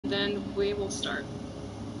then we will start.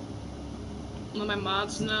 Let my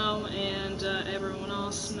mods know and everyone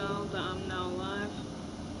else know that I'm now live.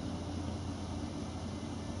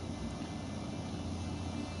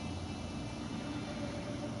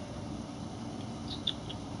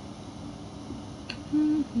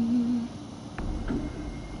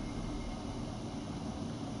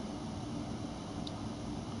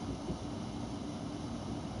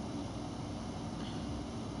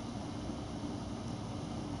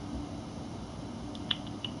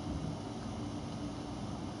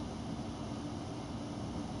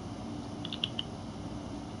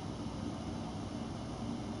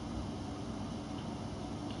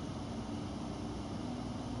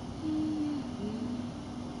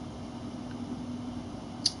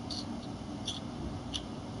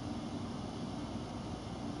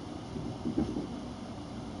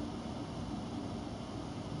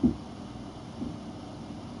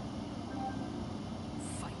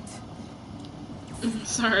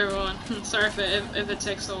 Sorry everyone, sorry if it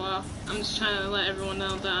takes a while. I'm just trying to let everyone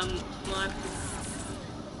know that I'm live.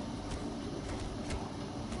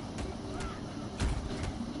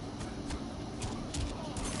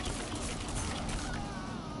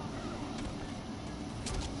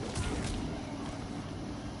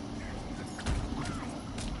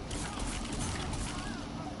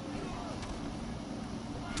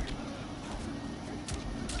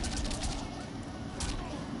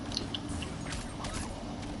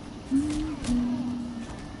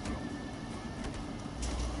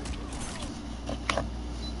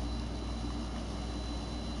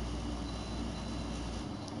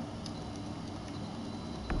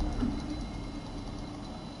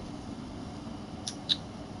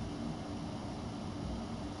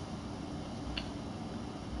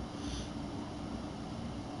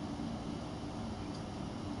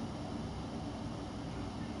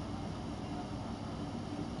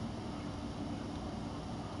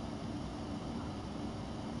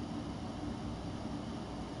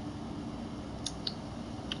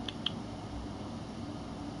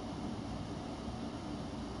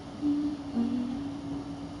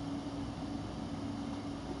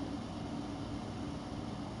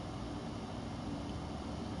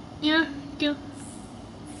 Yeah, go.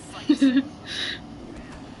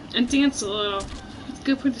 And dance a little. It's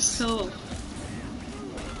good for the soul.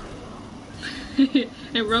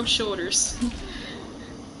 And rub shoulders.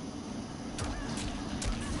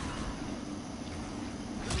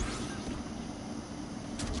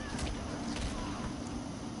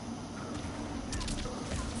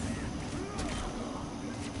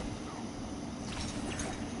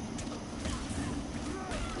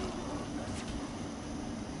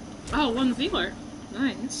 Oh, one viewer.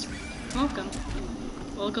 Nice. Welcome.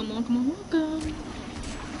 Welcome, welcome, welcome.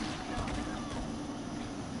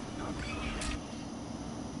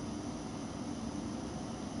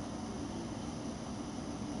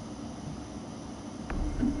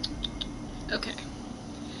 Okay.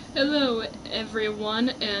 Hello, everyone,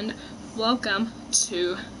 and welcome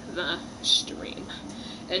to the stream.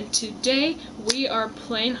 And today we are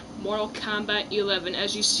playing Mortal Kombat 11,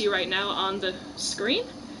 as you see right now on the screen.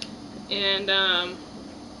 And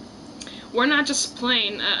we're not just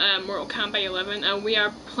playing Mortal Kombat 11, we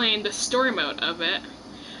are playing the story mode of it,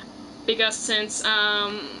 because since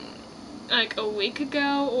like a week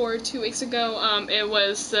ago or 2 weeks ago, it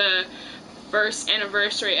was the first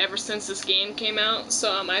anniversary ever since this game came out,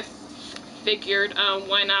 so I figured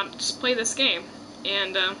why not just play this game.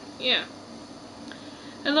 And yeah.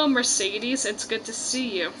 Hello Mercedes, it's good to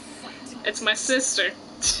see you. It's my sister.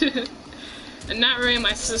 And not really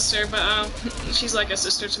my sister, but she's like a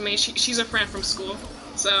sister to me. She's a friend from school,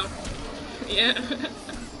 so yeah.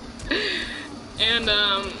 And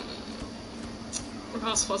what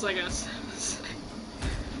else was I gonna say?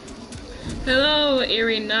 Hello,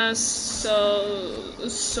 Irina. Sorry.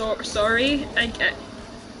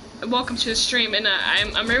 Welcome to the stream, and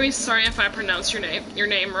I'm really sorry if I pronounced your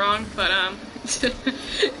name wrong, but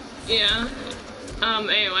yeah.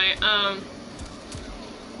 Anyway,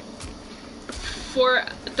 for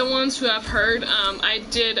the ones who have heard, I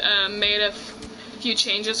did made a few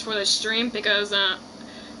changes for the stream because I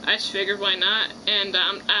just figured why not, and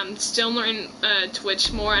I'm still learning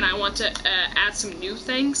Twitch more, and I want to add some new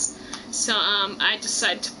things. So I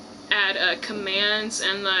decided to add commands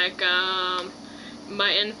and like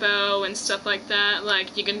my info and stuff like that.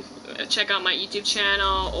 Like you can check out my YouTube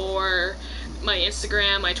channel or my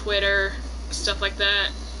Instagram, my Twitter, stuff like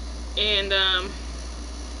that, and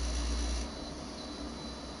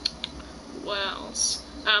what else?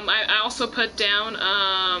 I also put down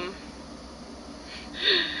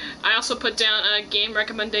game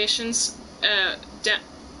recommendations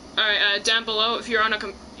Alright, down below, if you're on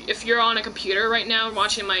a computer right now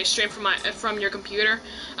watching my stream from your computer,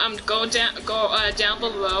 go down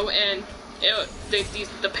below and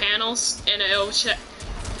the panels, and it'll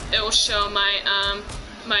show my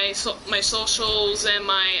my socials and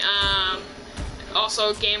my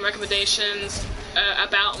also game recommendations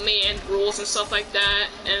about me and rules and stuff like that,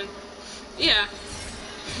 and yeah.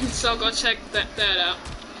 So go check that out,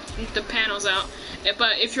 the panels out.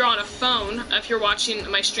 But if you're on a phone, if you're watching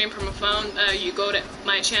my stream from a phone, you go to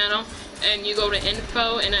my channel and you go to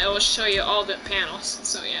info, and it will show you all the panels.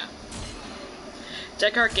 So yeah.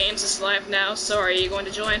 Deckard Games is live now. So are you going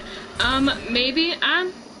to join? Maybe.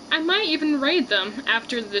 I might even raid them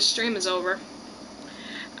after the stream is over.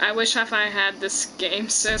 I wish if I had this game,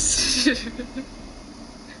 sis.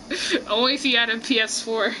 Only if you had a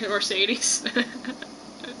PS4 Mercedes.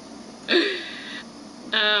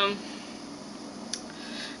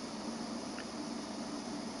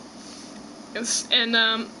 And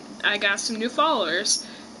I got some new followers.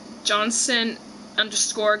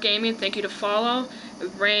 Johnson_gaming, thank you to follow.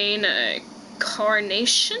 Rain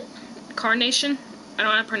Carnation. I don't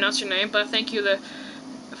know how to pronounce your name, but thank you to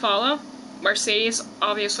follow. Mercedes,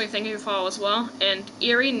 obviously, thank you to follow as well. And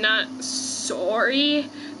Erie Not Sorry,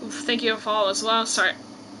 thank you to follow as well. Sorry.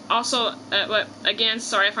 Also, but again,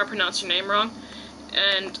 sorry if I pronounced your name wrong.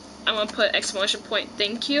 And I'm gonna put exclamation point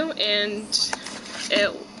thank you, and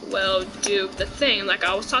it will do the thing like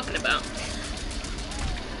I was talking about.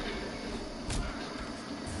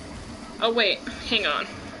 Oh wait, hang on.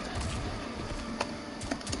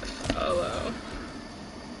 Follow.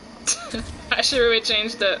 I should really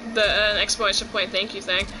change the exclamation point thank you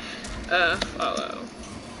thing. Follow.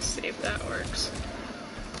 See if that works.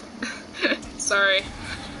 Sorry.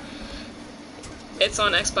 It's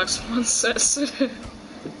on Xbox One, sis.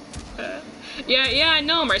 Yeah, I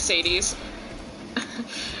know, Mercedes.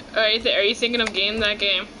 Are you thinking of getting that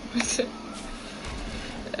game?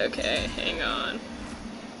 Okay, hang on.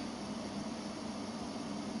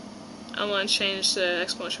 I want to change the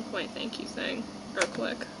exclamation point thank you thing real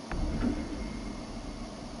quick.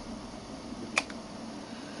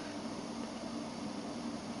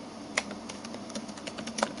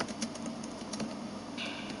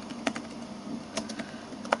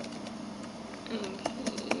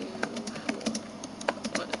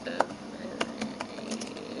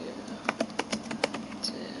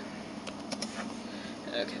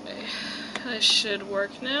 Okay, that should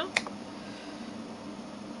work now.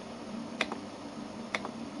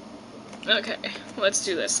 Okay, let's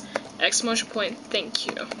do this. Exclamation point, thank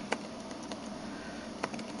you.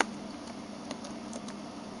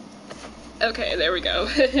 Okay, there we go.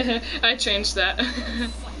 I changed that.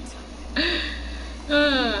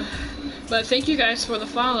 But thank you guys for the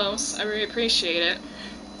follows. I really appreciate it.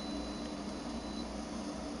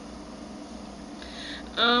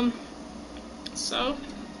 So,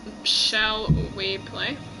 shall we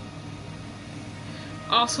play?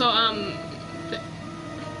 Also,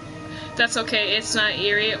 that's okay, it's not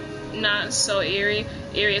eerie, not so eerie.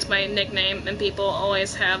 Eerie is my nickname, and people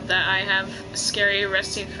always have that I have scary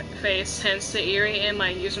resting face, hence the eerie in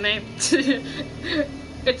my username.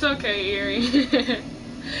 It's okay, eerie.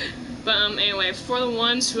 But anyway, for the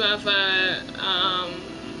ones who have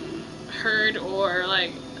heard or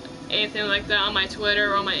like anything like that on my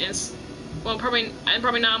Twitter or on my well, probably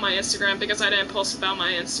not on my Instagram because I didn't post about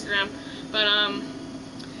my Instagram, but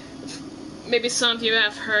maybe some of you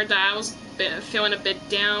have heard that I was feeling a bit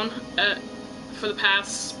down for the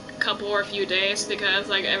past couple or few days because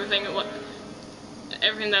like everything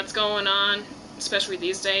that's going on, especially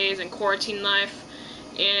these days, and quarantine life,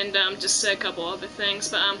 and just a couple other things.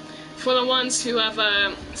 But for the ones who have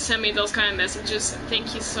sent me those kind of messages,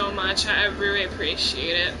 thank you so much. I really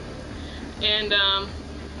appreciate it. And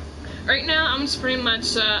right now I'm just pretty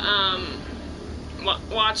much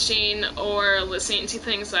watching or listening to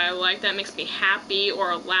things that I like that makes me happy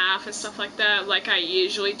or laugh and stuff like that, like I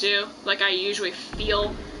usually do, like I usually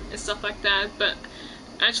feel and stuff like that. But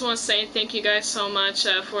I just want to say thank you guys so much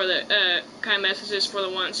for the kind of messages for the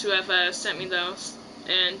ones who have sent me those.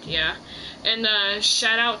 And yeah, and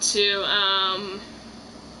shout out to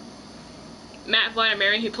Matt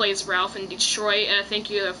Vladimir, who plays Ralph in Detroit. Thank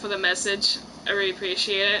you for the message. I really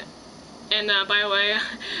appreciate it. And by the way,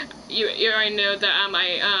 you already know that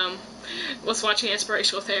I was watching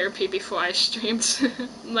Inspirational Therapy before I streamed,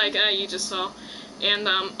 like you just saw. And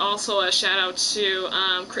also a shout out to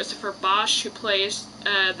Christopher Bosch, who plays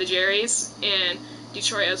the Jerrys in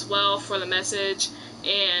Detroit as well, for the message,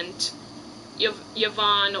 and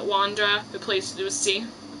Yvonne Wandra, who plays Lucy,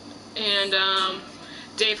 and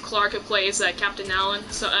Dave Clark, who plays Captain Allen.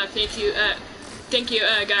 So thank you thank you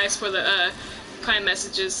guys for the kind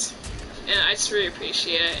messages, and I just really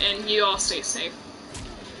appreciate it. And you all stay safe.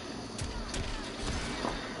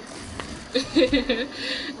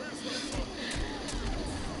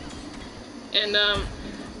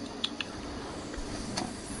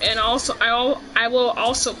 And also I will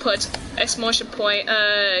also put exclamation point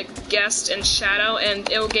guest and shadow, and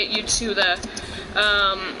it will get you to the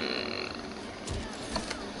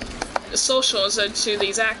socials to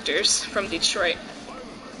these actors from Detroit.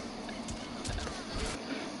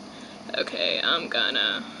 Okay, I'm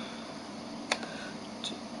gonna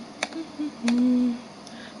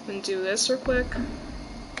do this real quick.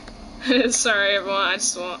 Sorry everyone, I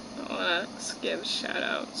just want to give shout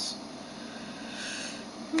outs.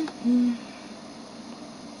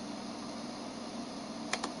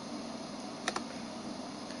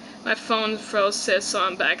 My phone froze, so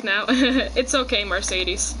I'm back now. It's okay,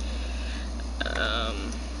 Mercedes.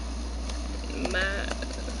 Matt,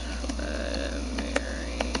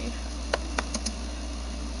 Mary,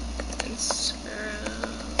 Instagram.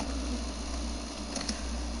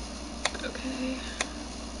 Okay.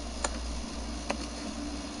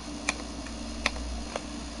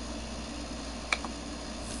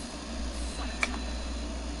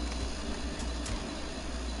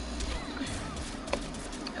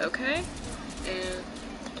 Okay, and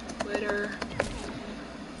Twitter.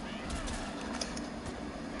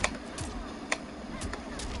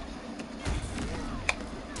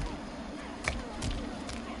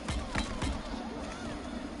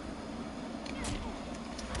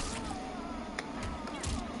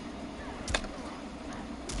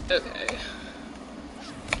 Okay.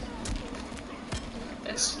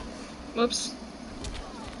 Whoops.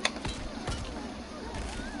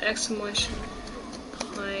 Exclamation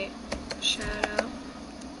point, shout out.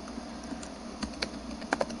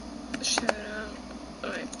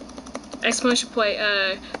 Alright. Exclamation point,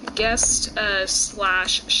 guest,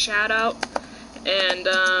 slash shout out. And,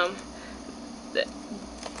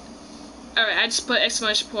 alright, I just put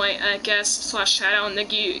exclamation point, guest slash shout out, and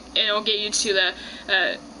it'll get you to the,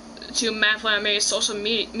 to Matt Mary's social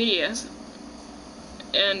media.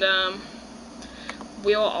 And,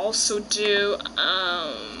 we'll also do,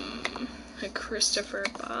 Christopher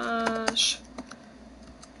Bosch.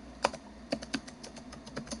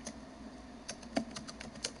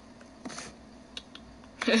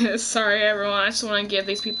 Sorry everyone, I just want to give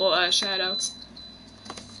these people shout outs.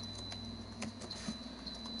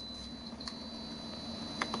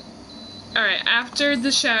 Alright, after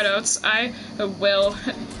the shout outs, I will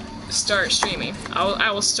start streaming.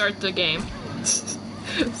 I will start the game.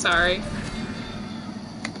 Sorry.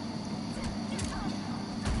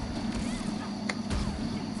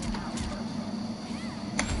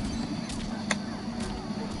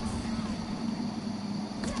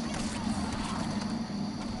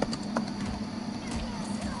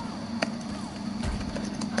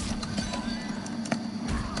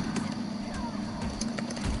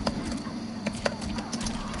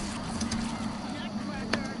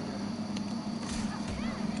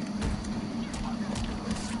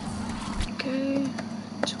 Okay,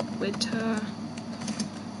 Twitter.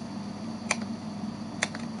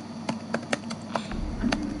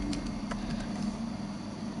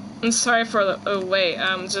 I'm sorry for the wait,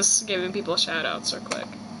 I'm just giving people shout outs real quick.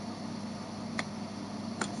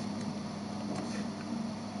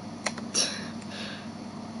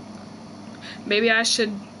 Maybe I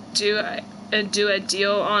should do a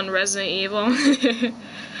deal on Resident Evil.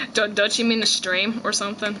 Don't you mean the stream or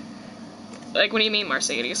something? Like, what do you mean,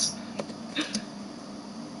 Mercedes?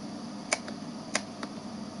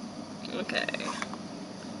 Okay.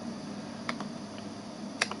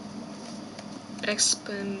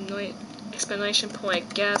 Explanation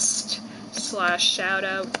point guest slash shout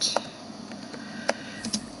out.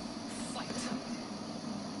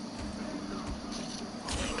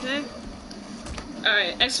 Okay.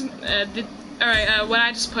 Alright, what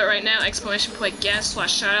I just put right now, exclamation point guest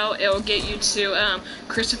slash shout out, it will get you to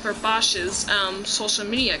Christopher Bosch's social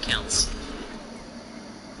media accounts.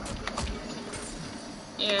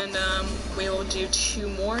 And we will do 2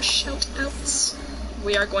 more shout outs.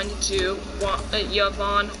 We are going to do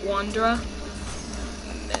Yvonne Wandra,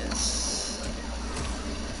 Miss.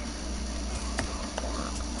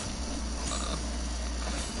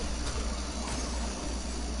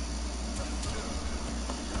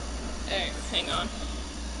 Hey, hang on.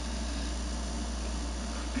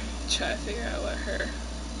 Try to figure out what her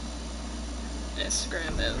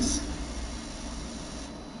Instagram is.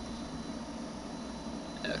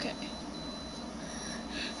 Okay.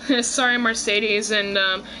 Sorry, Mercedes and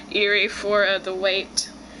Erie, for the wait.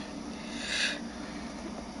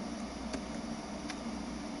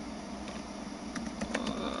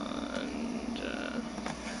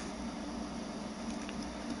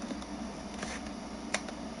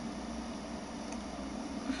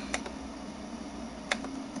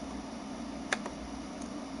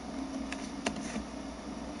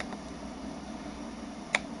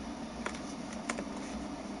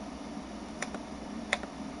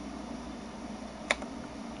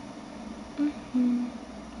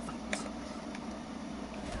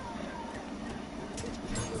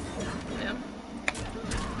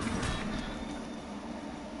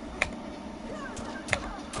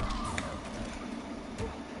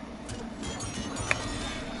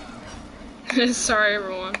 Sorry,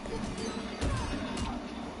 everyone.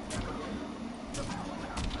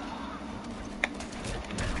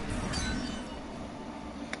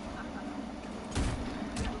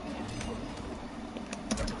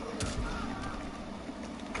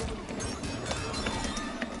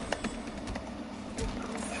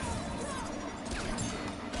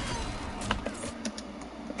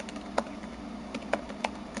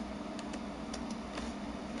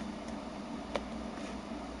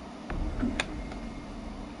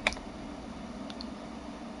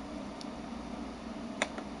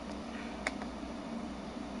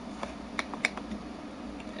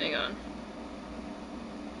 Hang on.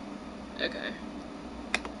 Okay.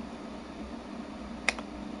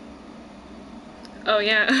 Oh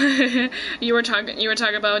yeah, you were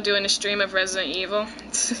talking about doing a stream of Resident Evil.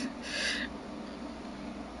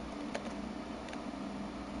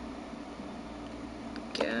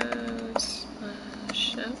 Guess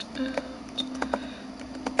shout out.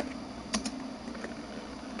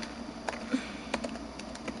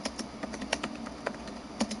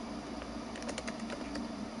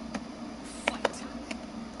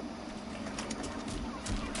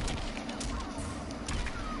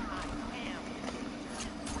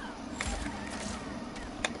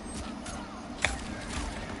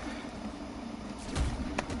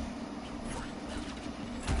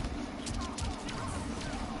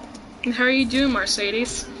 How are you doing,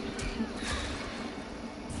 Mercedes?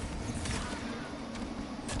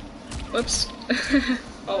 Whoops.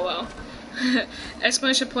 Oh well.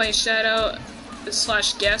 Exclamation point shadow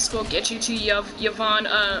 / guest will get you to Yvonne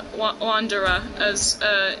Wanderer as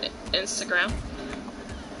Instagram.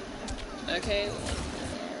 Okay.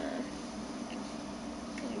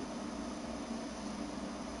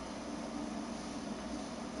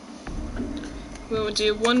 We will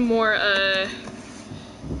do one more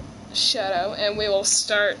shadow and we will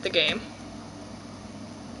start the game.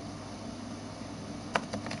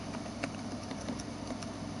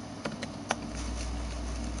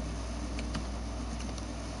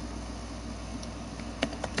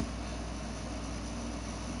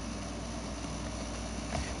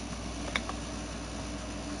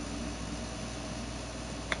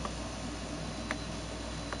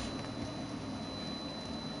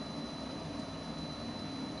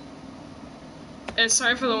 And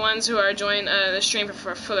sorry for the ones who are joining the stream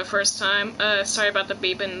for the first time. Sorry about the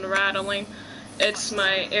beeping and the rattling. It's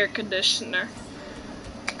my air conditioner.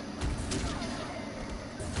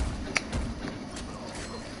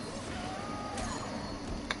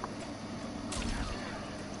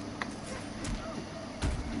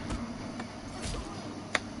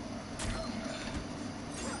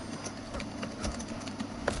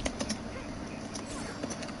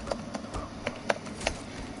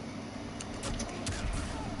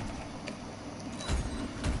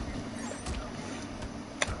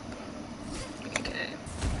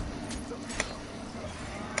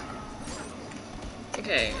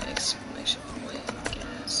 Okay, exclamation point,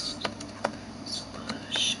 guest,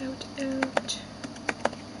 / shout out.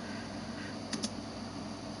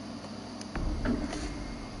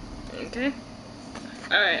 Okay.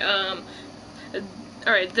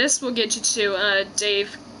 Alright, this will get you to,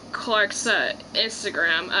 Dave Clark's,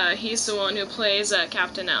 Instagram. He's the one who plays,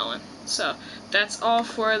 Captain Allen. So, that's all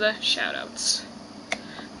for the shoutouts.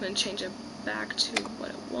 Then change it back to what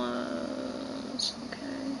it was. Okay.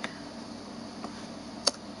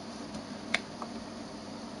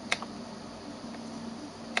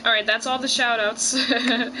 Alright, that's all the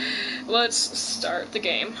shoutouts. Let's start the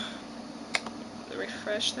game.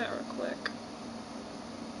 Refresh that real quick.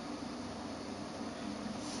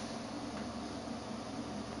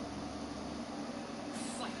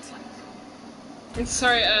 And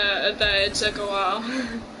sorry that it took a while.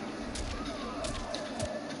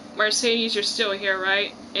 Mercedes, you're still here,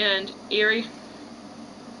 right? And Erie?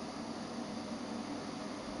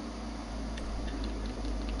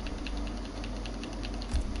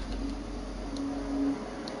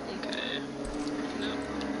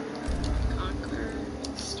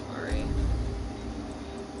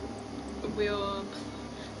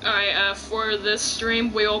 Alright, for this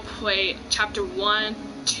stream, we'll play chapter 1,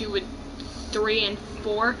 2, 3, and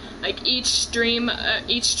 4. Like, each stream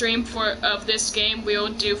of this game, we'll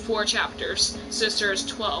do 4 chapters. So there's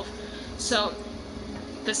 12. So,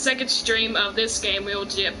 the second stream of this game, we'll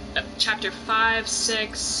do chapter 5,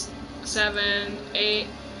 6, 7, 8,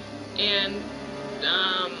 and,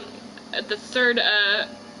 the third,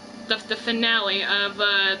 the finale of,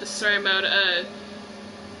 the story mode,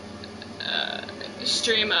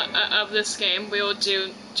 stream of this game, we will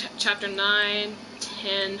do chapter 9,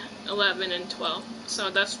 10, 11, and 12.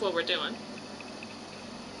 So that's what we're doing.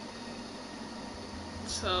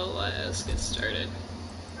 So let's get started.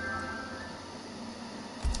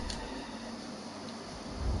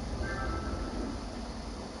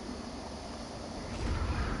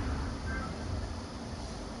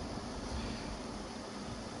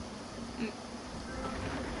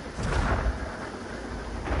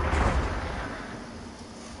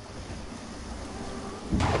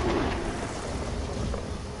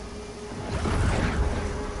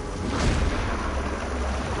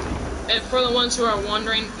 And for the ones who are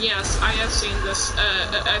wondering, yes, I have seen this.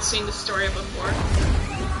 I've seen the story before.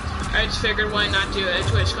 I just figured why not do a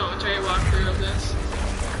Twitch commentary walkthrough of this.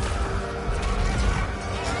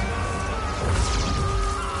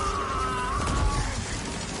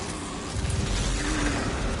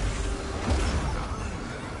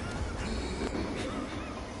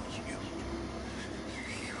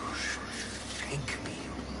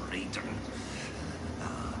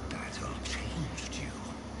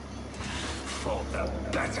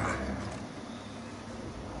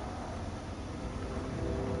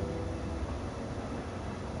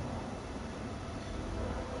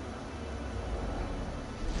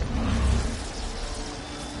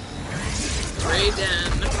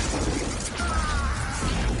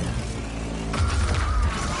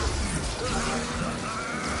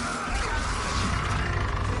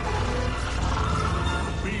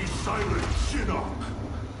 Be silent, Shinnok!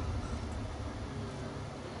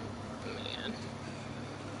 Man.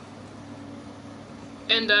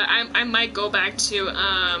 And I might go back to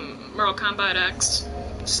Mortal Kombat X,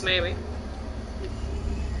 just maybe.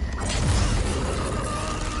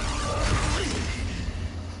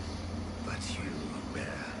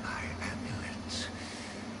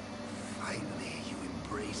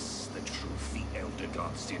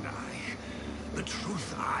 The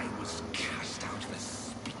truth I was cast out for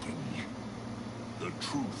speaking. The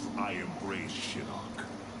truth I embrace, Shinnok,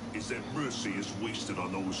 is that mercy is wasted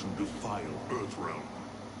on those who defile Earthrealm.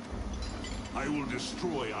 I will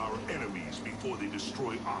destroy our enemies before they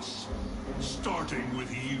destroy us, starting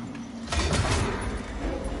with you.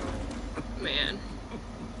 Man.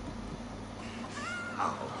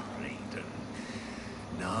 Oh, Raiden.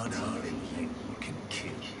 Not even you can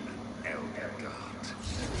kill an Elder God.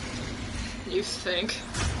 You think?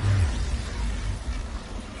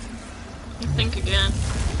 You think again.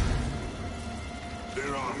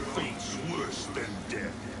 There are fates worse than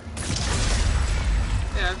death.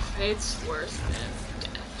 Yeah, fate's worse than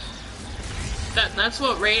death. That's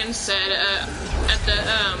what Raiden said at the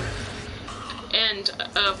end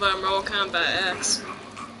of Mortal Kombat X.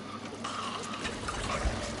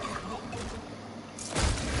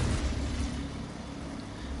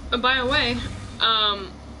 By the way,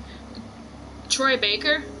 Troy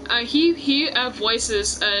Baker, he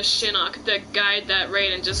voices Shinnok, the guy that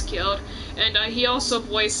Raiden just killed, and he also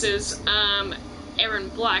voices Aaron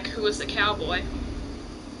Black, who is the cowboy.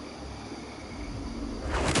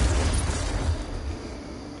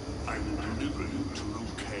 I will deliver you to Liu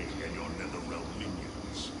Kang and your Netherrealm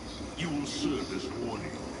minions. You will serve as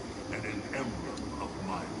warning and an emblem of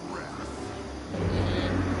my wrath.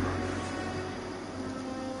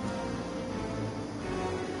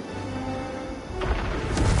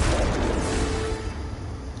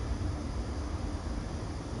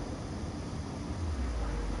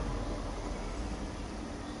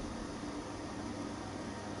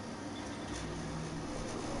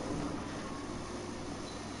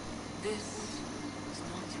 This is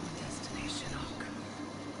not your destination, Shinnok.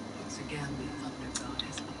 Once again, the Thunder God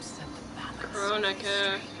has upset the balance.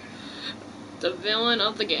 Kronika, the villain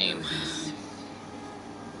of the game. The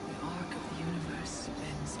arc of the universe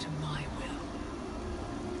bends to my will.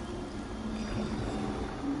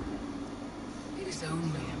 It is only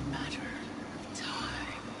a matter of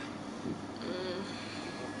time.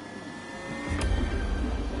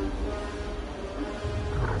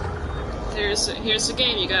 Here's the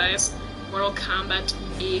game, you guys. Mortal Kombat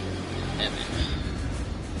 11.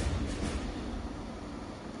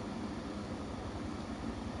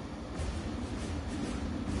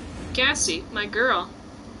 Cassie, my girl,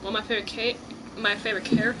 one of my favorite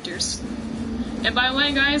characters. And by the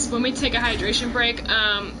way, guys, when we take a hydration break,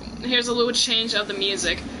 here's a little change of the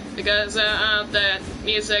music because the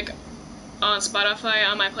music on Spotify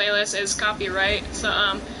on my playlist is copyright.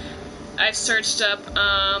 So I've searched up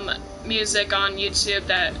music on YouTube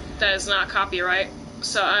that is not copyright.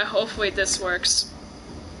 So hopefully this works.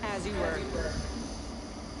 As you were.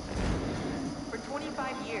 For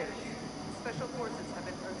 25 years, Special Forces have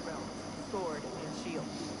been Earthrealm's sword and shield.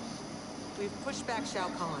 We've pushed back Shao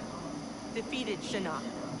Kahn, defeated Shinnok,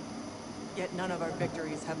 yet none of our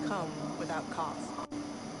victories have come without cost.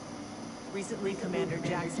 Recently, Commander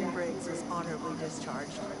Jackson Briggs was honorably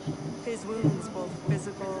discharged. His wounds, both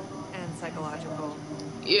physical and psychological,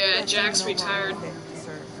 Yeah, left Jack's him no retired. longer fit to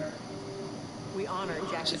serve. We honor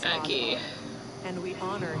Jackie's Jackie. father, and we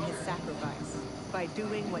honor his sacrifice by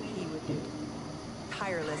doing what he would do.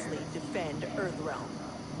 Tirelessly defend Earthrealm.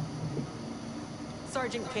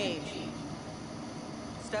 Sergeant Cage,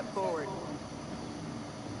 step forward.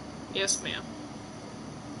 Yes, ma'am.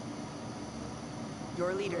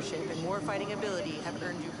 Your leadership and warfighting ability have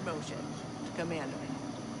earned you promotion to Commander.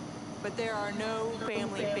 But there are no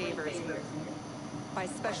family favors here. By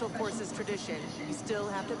Special Forces tradition, you still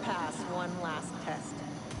have to pass one last test.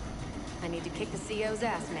 I need to kick the CO's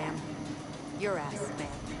ass, ma'am. Your ass,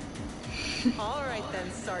 ma'am. All right then,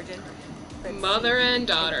 Sergeant. Let's Mother see. and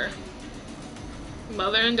daughter.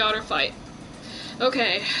 Mother and daughter fight.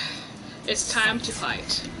 Okay, it's time to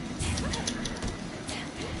fight.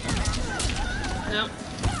 No.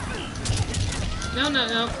 No, no,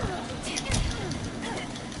 no.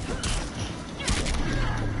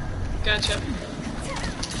 Gotcha.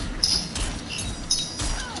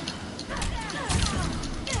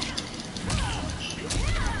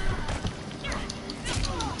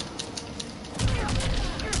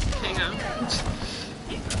 Hang on.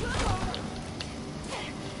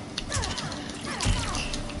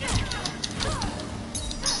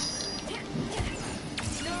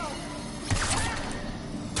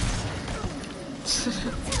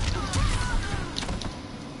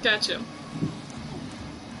 Gotcha.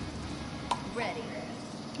 Ready.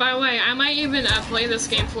 By the way, I might even play this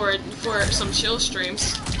game for some chill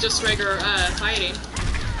streams, just regular fighting,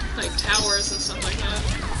 like towers and stuff like that.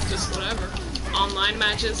 Just whatever, online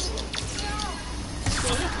matches.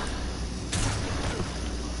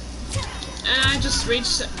 And I just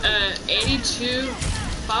reached 82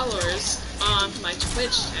 followers on my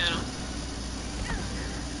Twitch channel.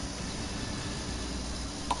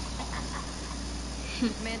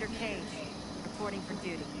 Commander Cage, reporting for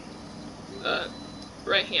duty.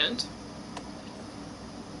 Right hand.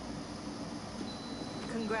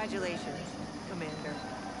 Congratulations, Commander.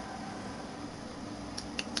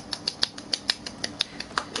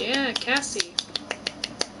 Yeah, Cassie.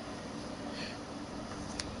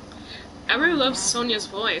 I really love Sonya's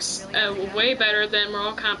voice. Way better than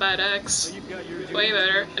Mortal Kombat X. Way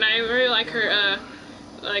better. And I really like her,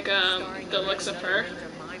 the looks of her.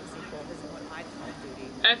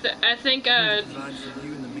 I think, the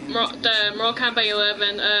Mortal Kombat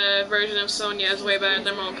 11 version of Sonya is way better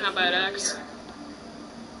than Mortal Kombat X.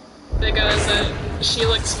 Because she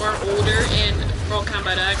looks more older in Mortal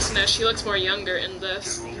Kombat X, and she looks more younger in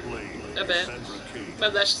this. A bit.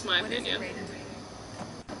 But that's just my opinion.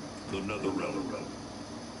 Another realm.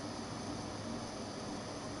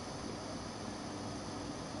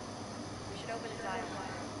 We should open a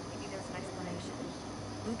dialogue. Maybe there's an explanation.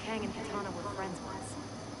 Liu Kang and Katana were friends once.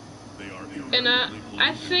 They are And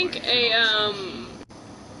I think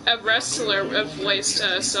a wrestler voiced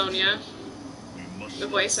Sonya, the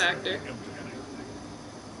voice actor.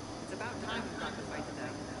 It's about time we brought the fight to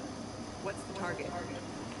them. What's the target?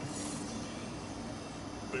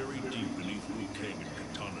 buried deep beneath Liu Kang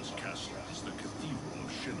and Katana's castle is the Cathedral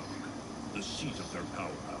of Shinnok, the seat of their power.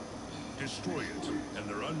 Destroy it, and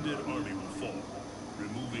their undead army will fall,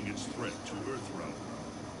 removing its threat to Earthrealm.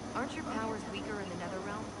 Aren't your powers weaker in the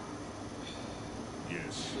Netherrealm?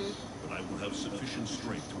 Yes, but I will have sufficient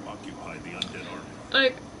strength to occupy the undead army.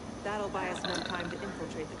 Like, That'll buy us more time to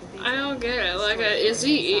infiltrate the cathedral. I don't get it. Like,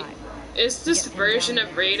 is this version of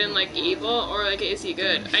Raiden like evil, or like is he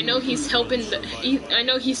good? I know he's helping I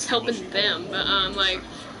know he's helping them, but like,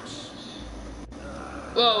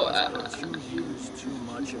 well,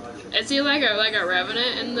 is he like a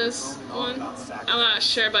revenant in this one? I'm not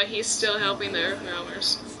sure, but he's still helping the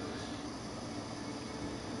Earthrealmers.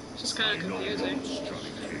 It's just kind of confusing.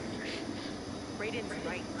 Raiden's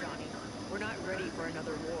right, Johnny. We're not ready for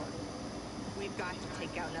another war. We've got to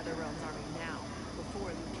take out Netherrealm's army now, before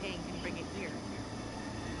Liu Kang can bring it here.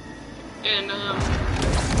 And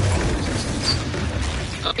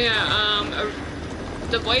oh yeah,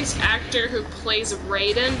 the voice actor who plays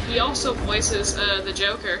Raiden, he also voices the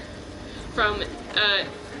Joker from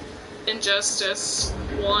Injustice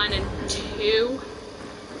 1 and 2.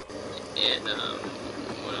 And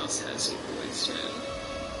what else has he voiced in?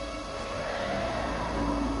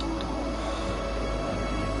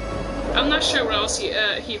 I'm not sure what else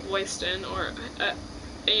he voiced in, or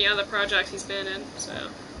any other project he's been in, so.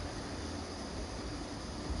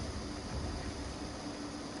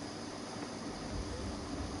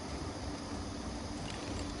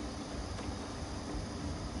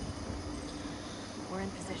 We're in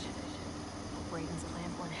position. Hope Raiden's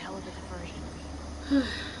plan works. one hell of a diversion.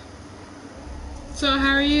 So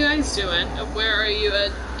how are you guys doing? Where are you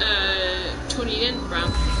tuning in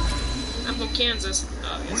from? I'm from Kansas,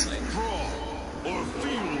 obviously. Withdraw, or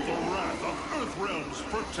feel the wrath of Earthrealm's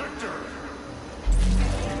protector.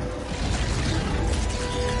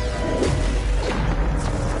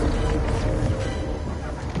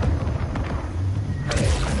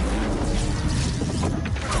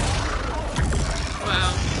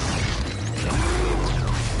 Wow.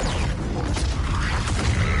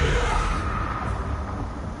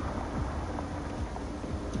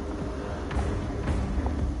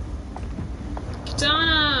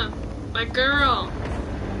 Katana! My girl!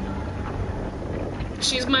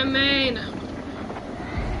 She's my main!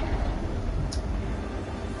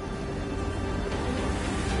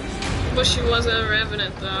 Wish she wasn't a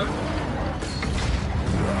Revenant though.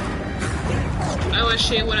 I wish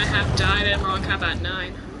she wouldn't have died in Mortal Kombat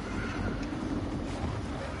 9.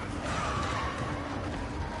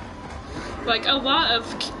 Like a lot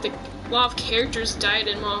of characters died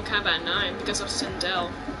in Mortal Kombat 9 because of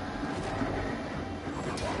Sindel.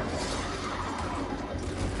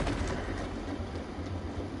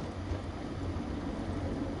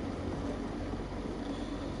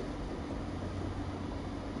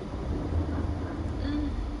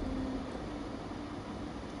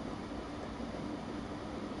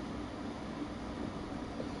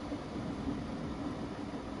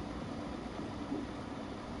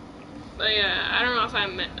 But yeah, I don't know if I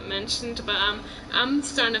mentioned, but I'm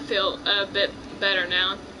starting to feel a bit better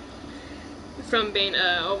now from being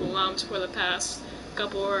overwhelmed for the past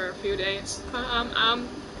couple or a few days. I'm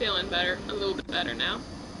feeling better, a little bit better now.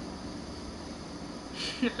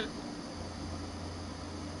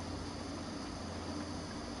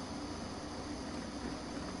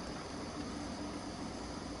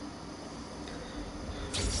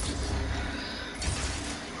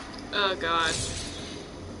 Oh god.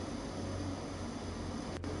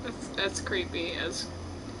 That's creepy as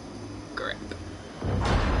grip.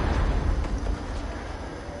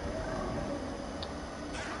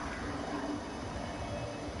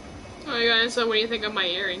 Oh guys, so what do you think of my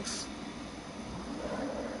earrings?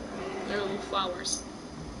 They're little flowers.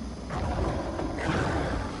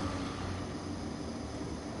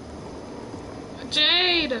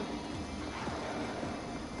 Jade!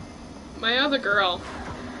 My other girl.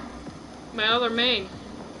 My other main.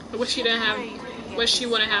 I wish she didn't have. Wish she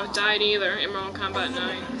wouldn't have died either in Mortal Kombat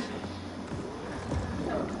 9.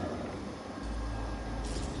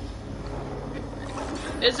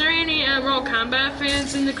 Is there any Mortal Kombat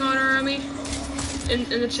fans in the corner army? In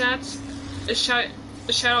the chats? Shout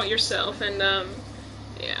out yourself and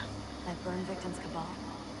yeah. That burn victim's cabal.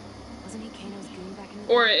 Wasn't he Kano's goon back in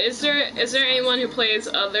the Or day? is there anyone who plays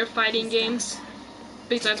other fighting games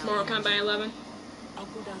besides Mortal Kombat 11? I'll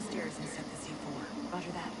go downstairs and set the C4.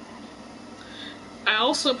 Roger that. I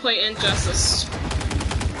also play Injustice.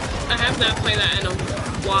 I have not played that in a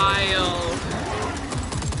while.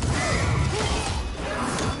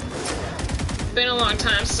 Been a long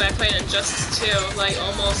time since I played Injustice 2, like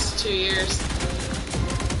almost 2 years.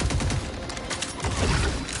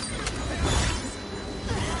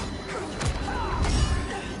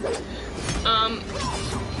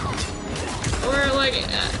 Or like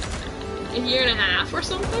a year and a half or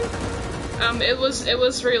something. It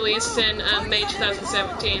was released in May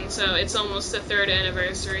 2017, so it's almost the 3rd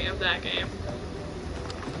anniversary of that game.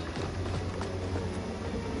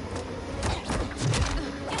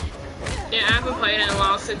 Yeah, I haven't played it in a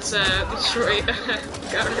while since Detroit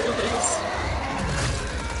got released.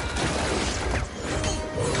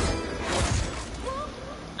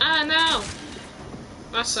 Ah, no!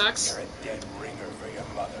 That sucks. You're a dead ringer for your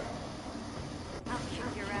mother. I'll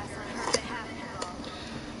kick your ass on her behalf.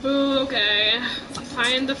 Ooh, okay.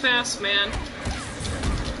 Find the fast man.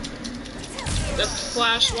 The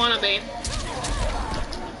Flash wannabe.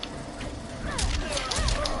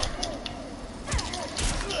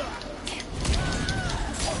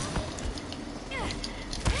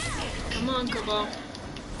 Come on, Cabal.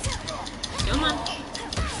 Come on.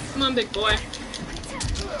 Come on, big boy.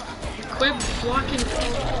 Quit blocking.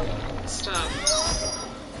 Stop.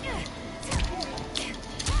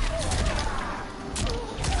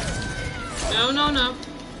 No, no, no.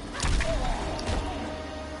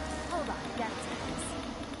 Hold on, gotta take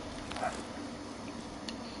this.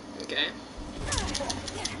 Okay.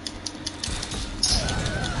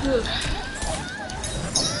 Whew.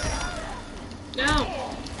 No.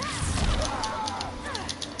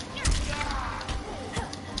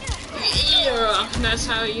 Yeah, that's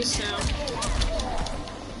how you sound.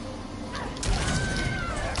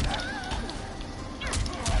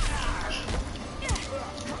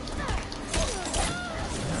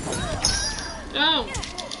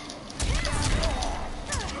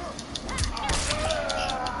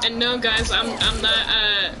 no, guys, I'm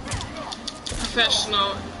not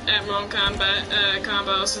professional at Mortal Kombat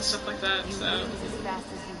combos and stuff like that. So As fast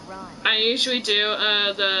as you run. I usually do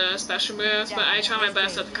the special moves, but I try my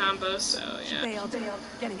best at the combos. So yeah. Failed.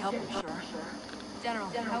 Getting help, I'm sure. General,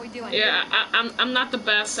 how we doing? Yeah, I'm not the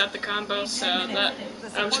best at the combos, so that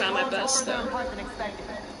I'm trying my best though.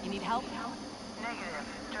 You need help? Negative.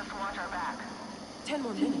 Just watch our back. 10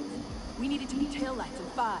 more minutes. We needed to be taillights in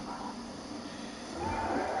 5.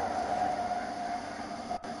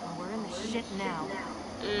 Well, we're in the shit now.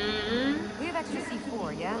 Mm-hmm. We have extra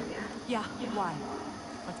C4, yeah? Yeah, why?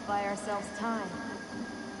 Let's buy ourselves time.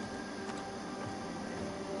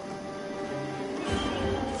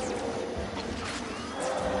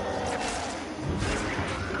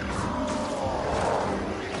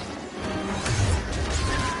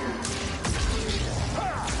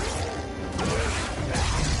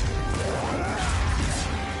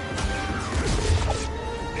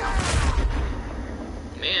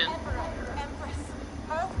 Man,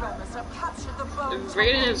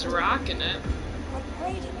 Raiden is rocking it.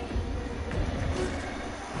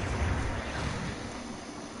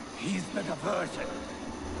 He's the diversion.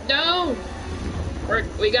 No,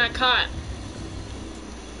 we got caught.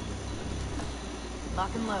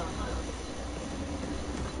 Lock and load.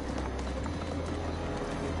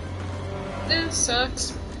 This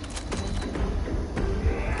sucks.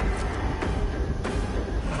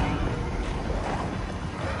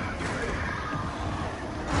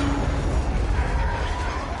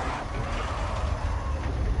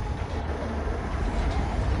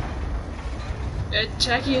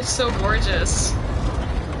 Jackie is so gorgeous.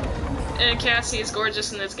 And Cassie is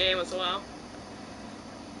gorgeous in this game as well.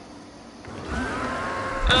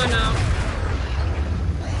 Oh no.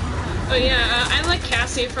 Oh yeah, I like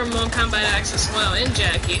Cassie from Mortal Kombat X as well, and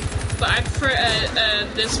Jackie. But I prefer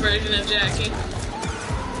this version of Jackie.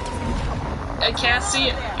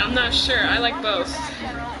 Cassie, I'm not sure. I like both.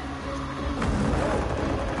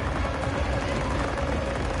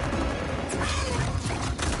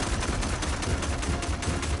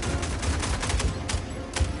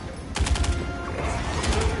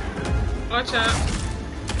 Watch out.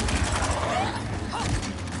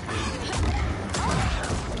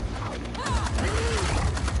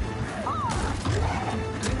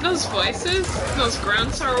 Those voices, those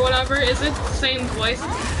grunts or whatever, is it the same voice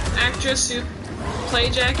actress who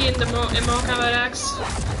played Jackie in Mortal Kombat X?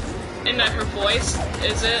 And that her voice,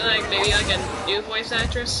 is it like maybe like a new voice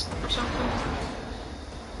actress or something?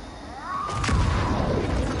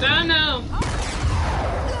 Oh no!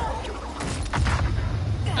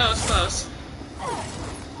 Oh, it's close.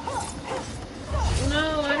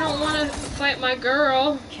 No, I don't want to fight my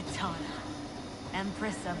girl. Kitana,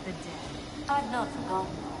 Empress of the Dead. I've not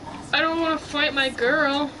forgotten. I don't want to fight my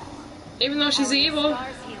girl, even though she's evil.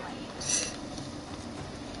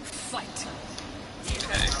 Fight.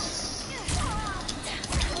 Okay.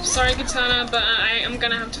 Sorry, Kitana, but I am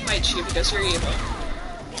gonna have to fight you because you're evil.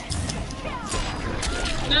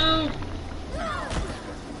 No.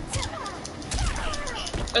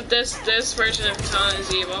 But this version of Kitana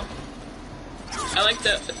is evil. I like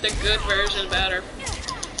the good version better.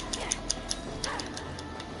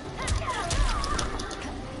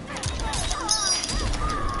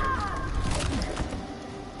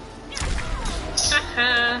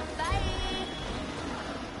 Haha.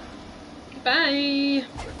 Bye.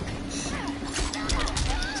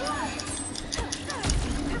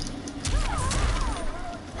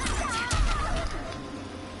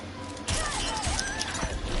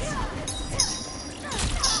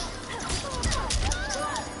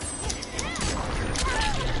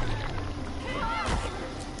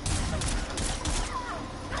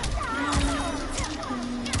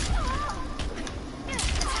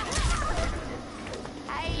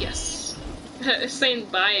 Yes. Saying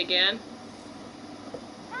bye again.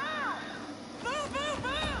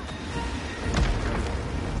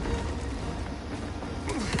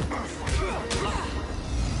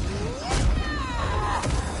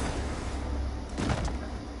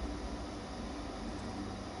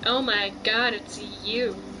 Oh my god, it's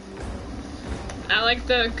you. I like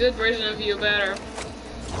the good version of you better.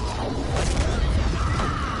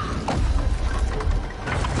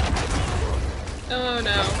 Oh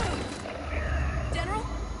no. General?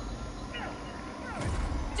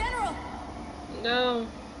 General! No.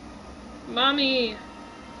 Mommy.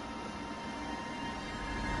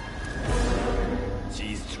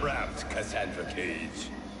 She's trapped, Cassandra Cage.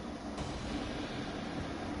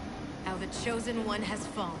 Now the Chosen One has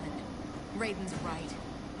fallen. Raiden's right.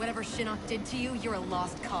 Whatever Shinnok did to you, you're a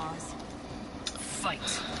lost cause.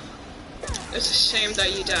 Fight. It's a shame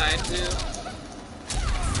that you died, dude.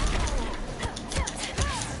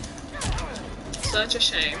 such a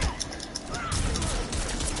shame.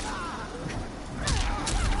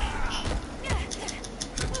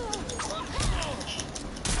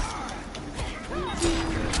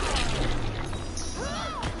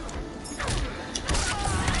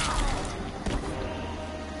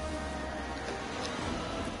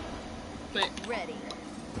 Wait. Ready.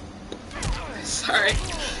 Sorry.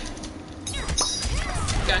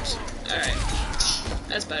 Gotcha. Alright.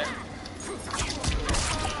 That's better.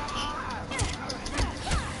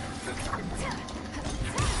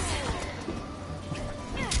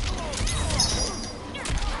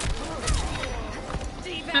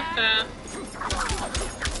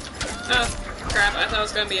 Oh, crap. I thought it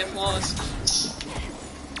was gonna be a flawless.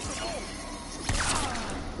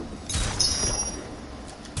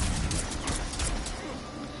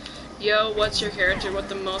 Yo, what's your character with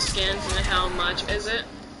the most skins and how much is it?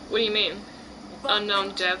 What do you mean?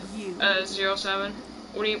 Unknown depth 07?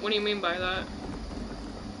 What do you mean by that?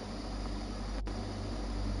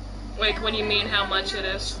 Like, what do you mean how much it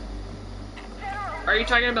is? Are you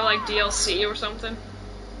talking about like DLC or something?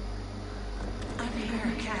 I'm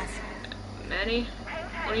here, Cass. Many?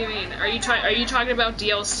 What do you mean? Are you talking about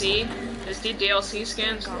DLC? Is the DLC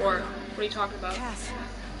skins or what are you talking about? Cass.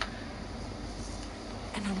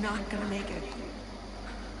 And I'm not gonna make it.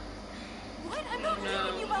 What? I'm not No.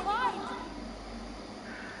 leaving you behind.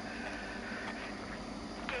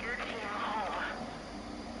 Get your team home.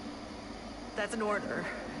 That's an order.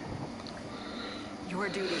 Your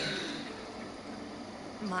duty.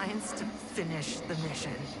 Mine's to finish the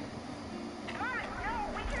mission. Herman, no,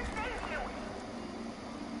 we can save you.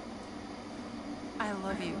 I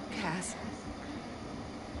love you, Cass.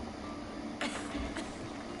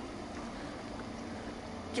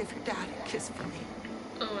 Give your dad a kiss for me.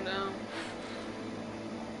 Oh no.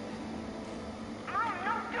 Mom,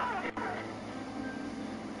 no, don't.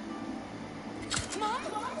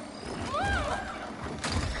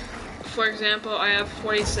 For example, I have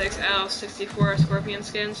 46 out of 64 Scorpion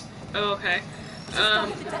skins. Oh, okay.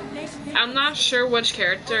 I'm not sure which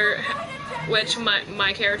character,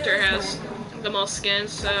 my character has the most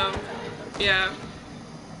skins, so, yeah.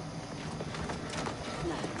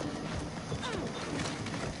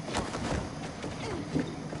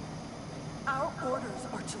 Our orders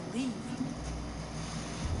are to leave.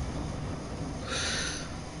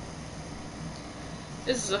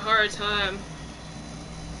 This is a hard time.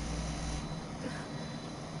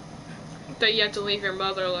 That you have to leave your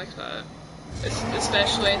mother like that.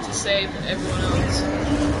 Especially to save everyone else.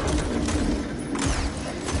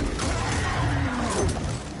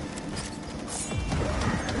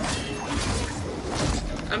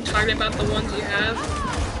 I'm talking about the ones you have.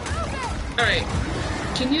 Alright.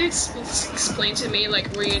 Can you explain to me, like,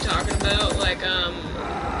 what you're talking about? Like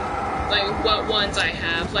what ones I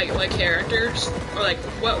have? Like characters? Or, like,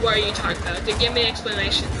 what are you talking about? Give me an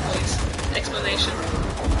explanation, please. Explanation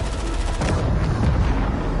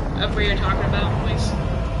of what you're talking about, please.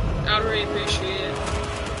 I would really appreciate it.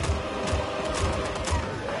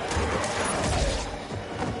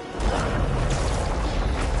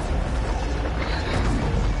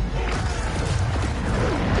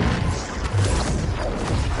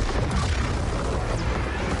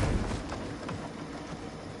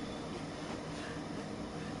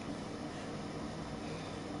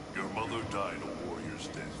 Your mother died a warrior's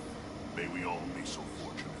death. May we all be so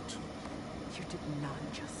fortunate. You did not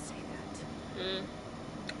just say that.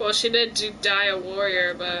 Well, she did die a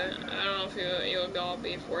warrior, but I don't know if you'll all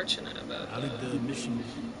be fortunate about How that. did the mission...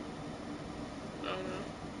 I don't know.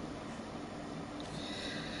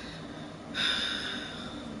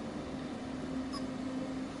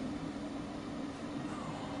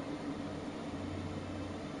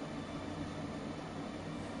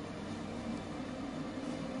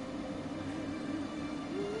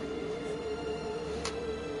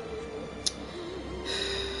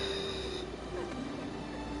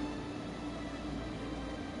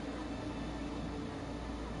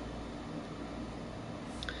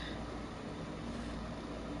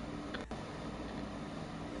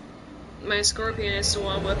 My Scorpion is the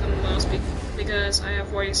one with the most because I have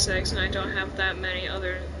 46 and I don't have that many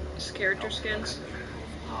other character skins.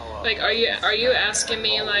 Like, are you asking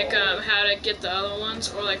me like how to get the other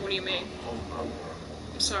ones, or like what do you mean?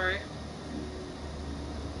 I'm sorry.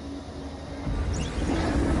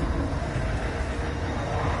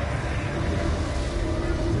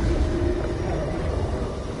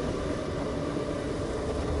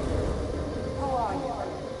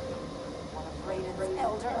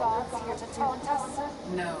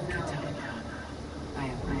 No, Katana. I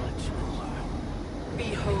am much more.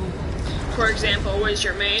 Behold for example, what is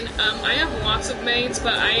your main? I have lots of mains,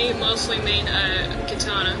 but I mostly main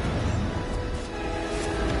Katana.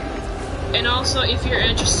 And also, if you're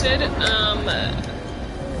interested,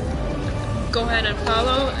 go ahead and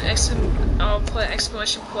follow. I'll put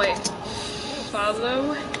exclamation point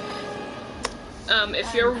follow.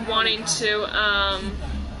 If you're wanting to,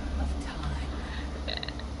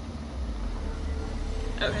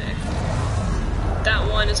 okay. That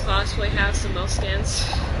one is possibly has the most skins.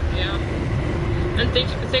 Yeah. And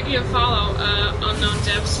thank you to follow Unknown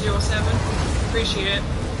Devs 07. Appreciate it.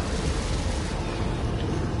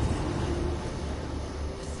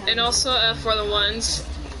 And also for the ones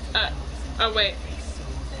oh wait.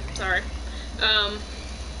 Sorry.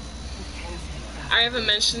 I haven't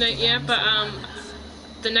mentioned it yet, but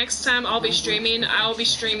the next time I'll be streaming, I'll be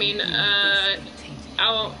streaming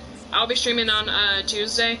on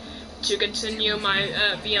Tuesday to continue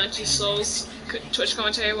my Beyond Two Souls Twitch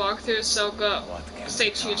commentary walkthrough, so stay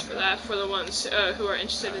tuned for that for the ones who are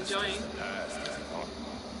interested in joining.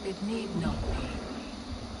 It need not be.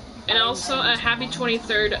 And also a happy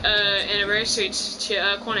 23rd anniversary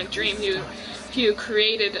to Quantic Dream, who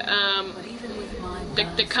created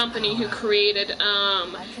the company who created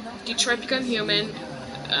Detroit Become Human,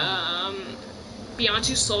 Beyond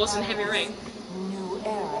Two Souls, and Heavy Rain. New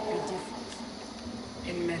era be different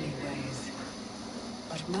in many ways,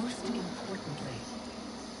 but most importantly,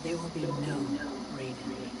 there will be no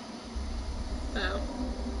Raiden. Oh.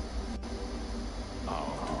 How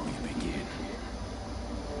do we begin?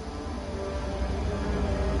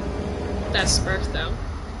 That's Spurf though.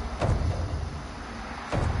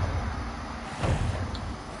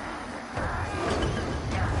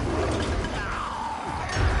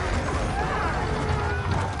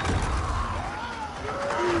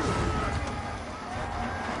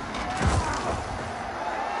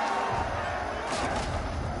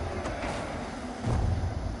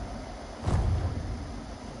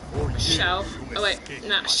 Shao. Oh wait,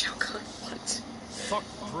 not Shao Kahn. What? Suck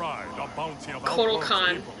pride, a bounty of Kotal outworld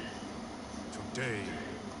Khan. people. Today,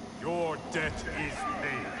 your debt is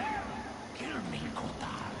paid. Kill me,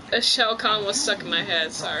 Kotal. Shao Kahn was stuck in my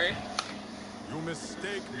head, sorry. You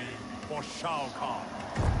mistake me for Shao Kahn.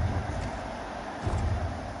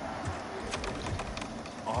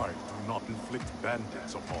 I do not inflict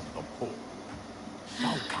bandits upon the poor.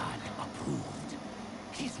 Shao Kahn approved.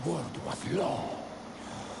 His word was law.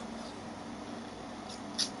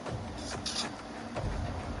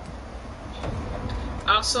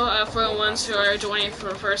 Also, for the ones who are joining for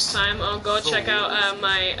the first time, go check out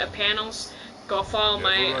my panels. Go follow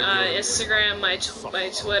my Instagram, my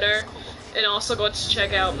Twitter, and also go to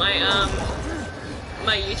check out my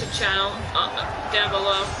my YouTube channel down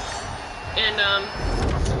below. And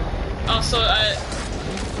also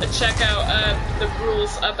check out the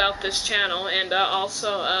rules about this channel, and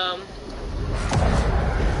also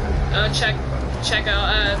check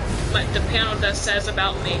out the panel that says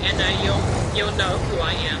about me, and you'll know who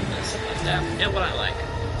I am and stuff like that, and what I like.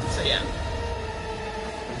 So yeah.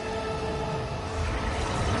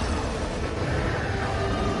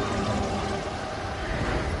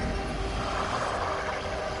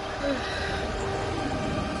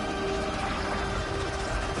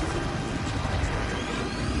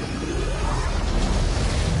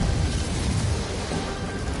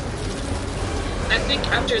 I think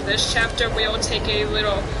after this chapter we'll take a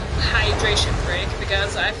little hydration break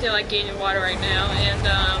because I feel like gaining water right now,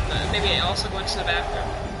 and maybe also going to the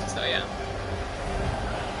bathroom. So yeah.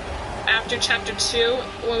 After chapter 2,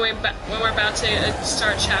 when we're about to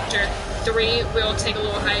start chapter 3, we'll take a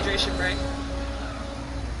little hydration break.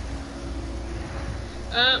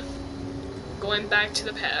 Going back to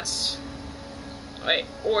the past. Wait,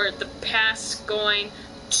 or the past going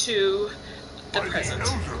to the present.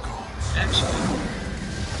 Actually.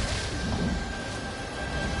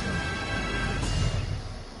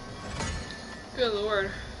 Good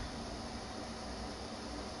lord.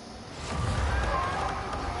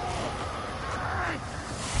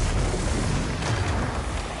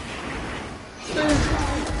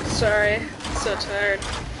 Sorry, I'm so tired.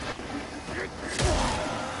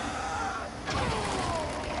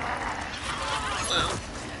 Wow.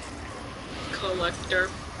 Collector.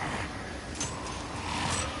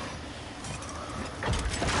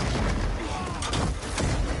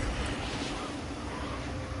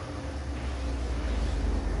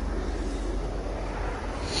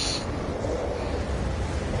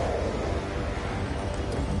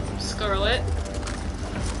 Scarlet,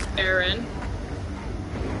 Aaron,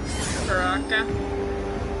 Baraka,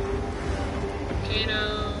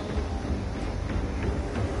 Kano,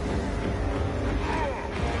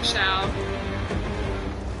 Shao,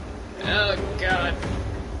 Oh god.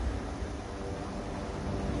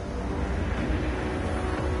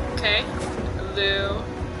 Okay. Lou.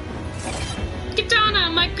 Katana,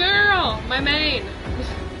 my girl! My main!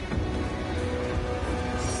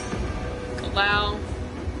 Lau,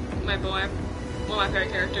 my boy. One of my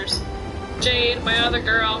favorite characters. Jade, my other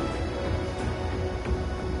girl.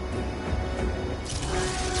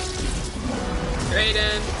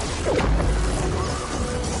 Raiden.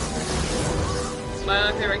 My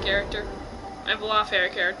other favorite character. I have a lot of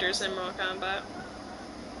favorite characters in Mortal Kombat.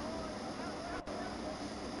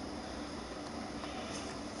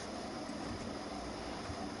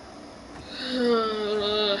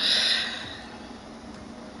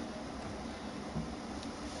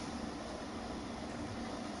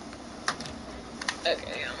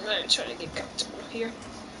 Okay, I'm gonna try to get comfortable here.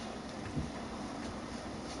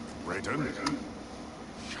 Raiden?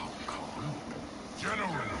 Shao Kahn? General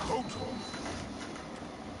Kotal?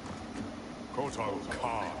 Kotal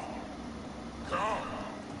Kahn. Kahn?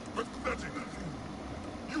 Pathetic fool.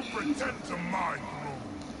 You pretend to my throne.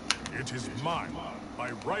 It is mine,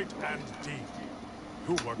 by right and deed.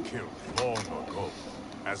 You were killed long ago,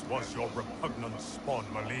 as was your repugnant spawn,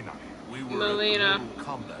 Melina. We were Melina.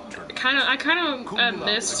 I kind of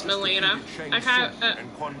missed Melina. I kind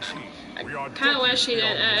of wish she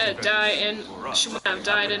didn't die, and she would have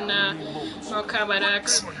died in Mortal Kombat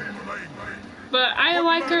X. But I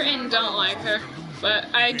like her and don't like her. But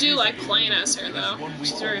I do like playing as her, though.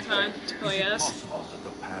 She's very fun to play as.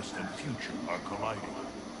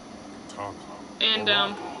 And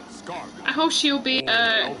I hope she'll be in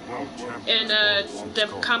the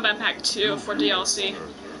Combat Pack 2 for DLC.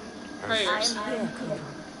 Prayers.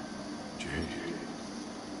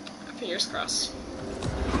 Fingers crossed.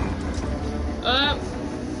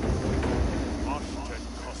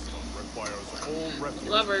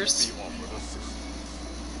 Lovers.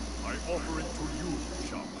 I offer it to you,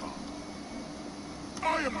 Shao Kahn.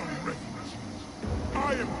 I am a refugee.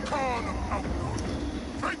 I am Khan of Outworld.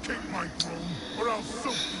 Vacate my throne, or I'll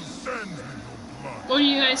soak these sands with your blood. What do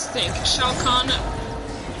you guys think? Shao Kahn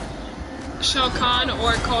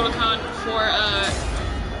or Kotal Kahn for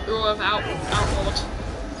Rule of Outworld?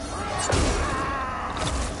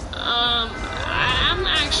 I'm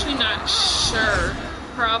actually not sure.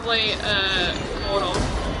 Probably Kotal,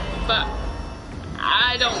 but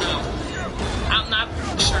I don't know. I'm not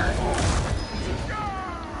sure.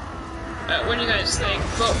 What do you guys think?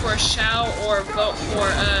 Vote for Shao or vote for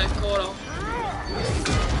Kotal?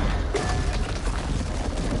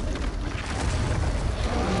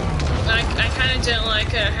 I kind of didn't like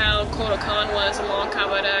how Kotal Kahn was in Mortal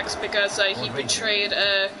Kombat X because he betrayed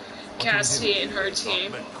Cassidy and her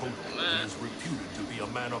team. Is reputed to be a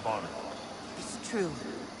man of honor. It's true.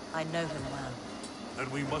 I know him well. Then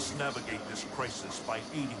we must navigate this crisis by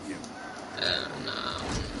aiding him. No.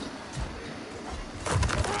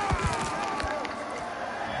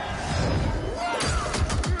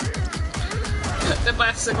 The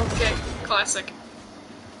bicycle kick, classic.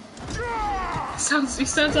 He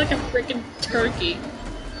sounds like a freaking turkey.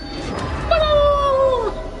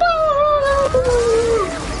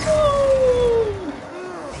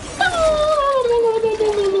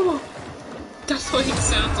 That's what he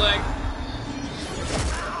sounds like.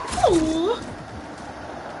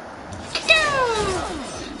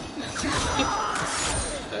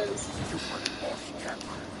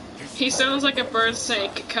 He sounds like a bird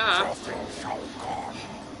saying caca.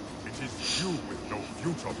 It is you with no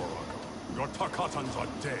future, Baraka. Your Takatans are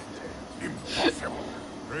dead. Impossible.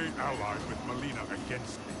 They allied with Melina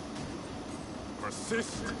against me.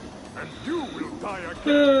 Persist, and you will die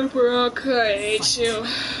again. Baraka, I hate you.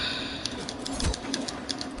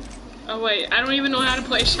 Oh wait, I don't even know how to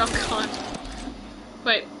play Shao Kahn.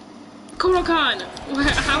 Wait, Kotal Kahn!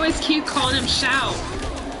 How is Keith calling him Shao?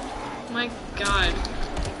 My god.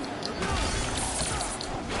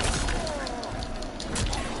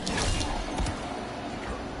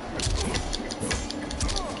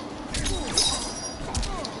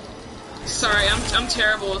 Sorry, I'm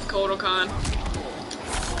terrible with Kotal Kahn.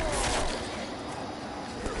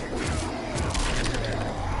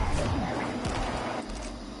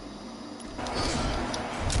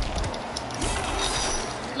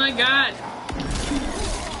 My god.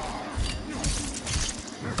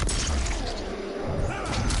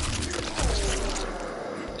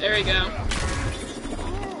 There we go.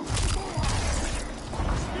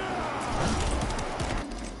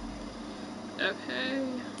 Okay.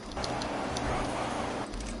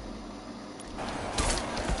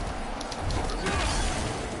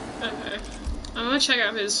 Okay. I'm gonna check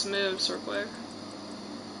out his moves real quick.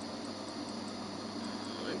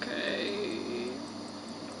 Okay.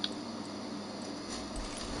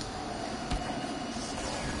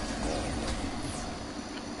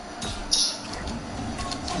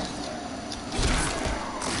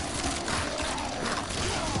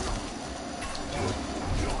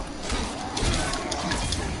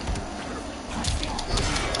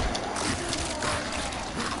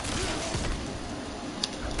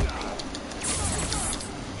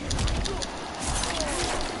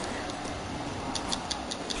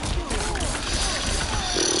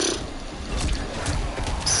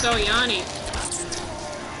 so Yanni.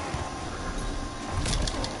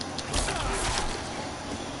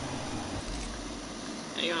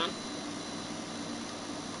 Hang on.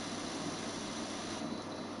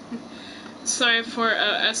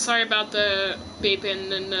 Sorry about the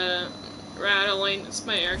beeping and rattling. It's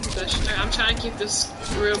my air conditioner. I'm trying to keep this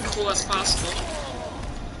room cool as possible.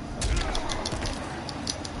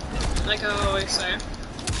 Like I always say.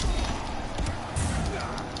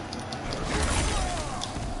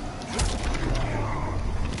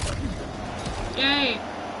 Yay!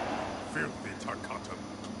 Filthy Takata.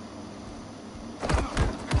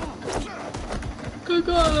 Go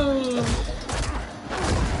go!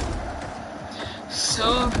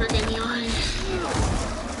 So freaking yawny.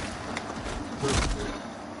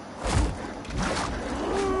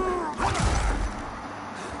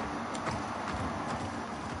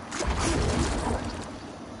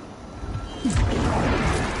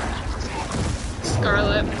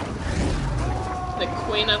 Scarlet, the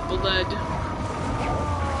Queen of Blood.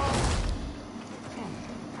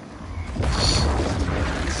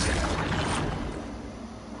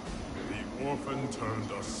 The orphan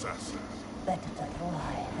turned assassin. Better to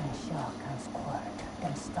try and shock and squirt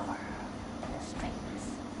than starve in the streets.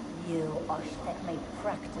 You Oshtek may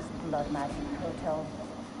practice blood magic, Koto,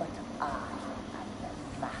 but I am the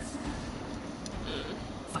master.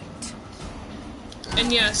 Fight.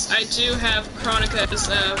 And yes, I do have Chronica's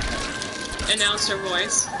announcer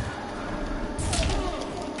voice.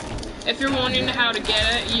 If you're wondering how to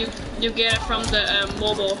get it, you get it from the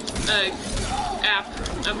mobile app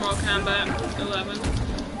of Mortal Kombat 11.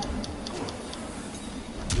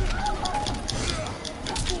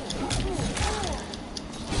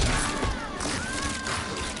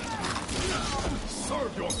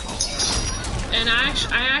 And I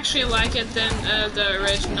actually like it than the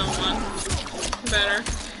original one better.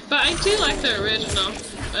 But I do like the original.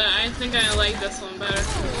 I think I like this one better.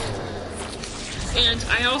 And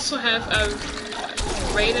I also have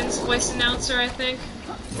Raiden's voice announcer, I think.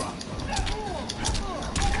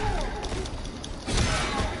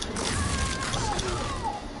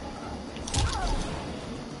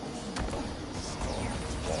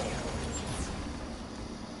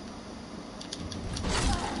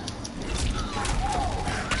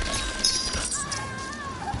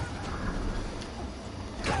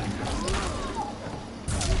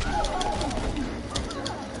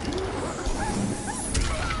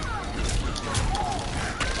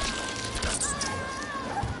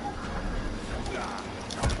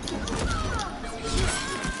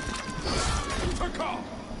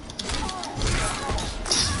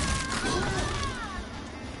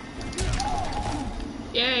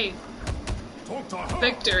 Yay!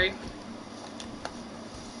 Victory.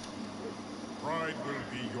 Pride will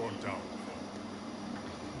be your downfall.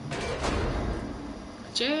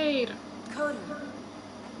 Jade. Cody,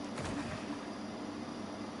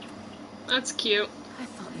 That's cute. I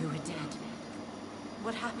thought you were dead.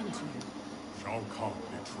 What happened to you? Shao Kahn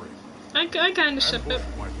betrayed me. I kind of ship it.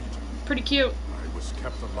 Ambushed my legion. Pretty cute. I was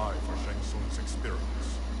kept alive for Shang Tsung's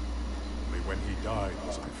experiments. Only when he died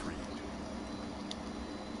was I freed.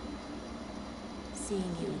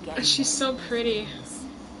 Seeing you again. She's so pretty.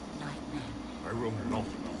 Nightmare. I will not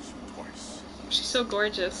lose you twice. She's so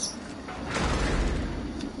gorgeous.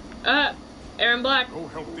 Aaron Black. Go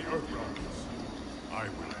help the Earthbounders. I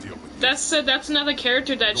will deal with you. That's another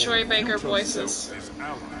character that Troy Your Baker future voices. self is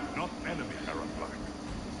ally, not enemy, Aaron Black.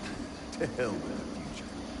 To hell with the future.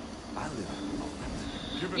 I live in the moment.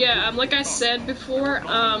 Given Yeah, who like you I are, said before,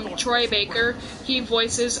 Troy Baker, he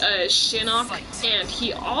voices Shinnok, and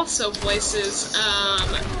he also voices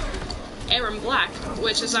Aaron Black,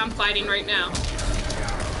 which is I'm fighting right now.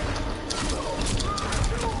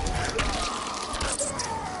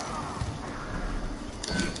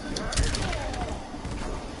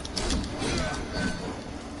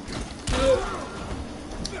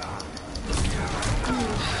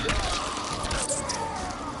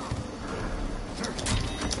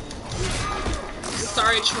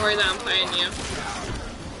 Sorry, Troy, that I'm fighting you.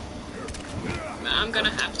 But I'm gonna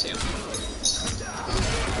have to.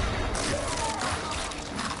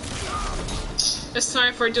 It's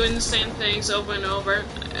time for doing the same things over and over.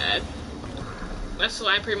 That's what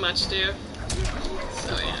I pretty much do.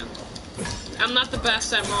 So yeah. I'm not the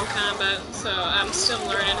best at Mortal Kombat, so I'm still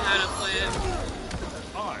learning how to play it.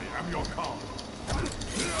 I am your Khan.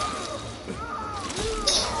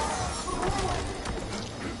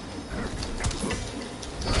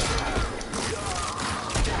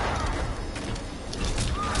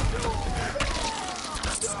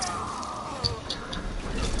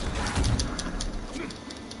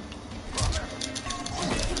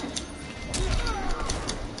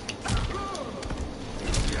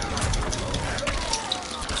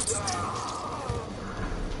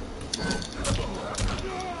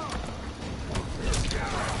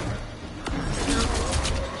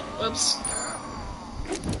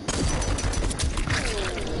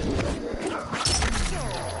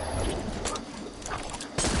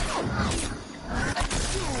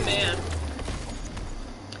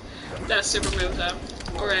 super move though.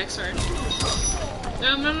 Or X, sorry.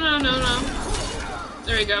 No.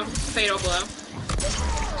 There we go. Fatal blow.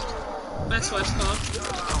 That's what it's called.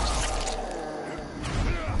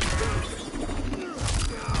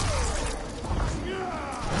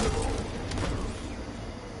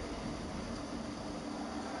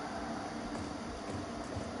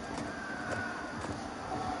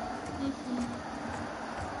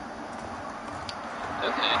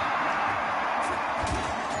 Okay.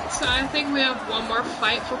 So I think we have one more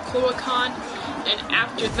fight for Cowabunga, and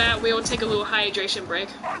after that we will take a little hydration break.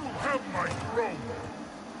 I will have my throne.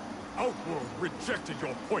 Outworld rejected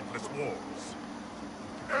your pointless wars.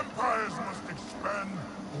 Empires must expand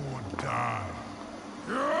or die.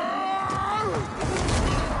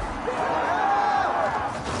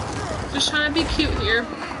 Just trying to be cute here.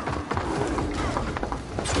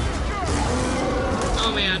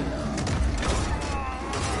 Oh man.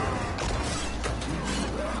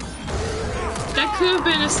 That could have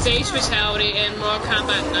been a stage fatality in Mortal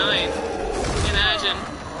Kombat 9. Imagine.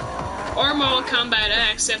 Or Mortal Kombat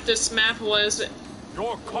X if this map was...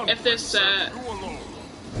 If this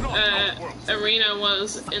arena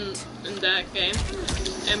was in that game.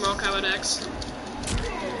 In Mortal Kombat X.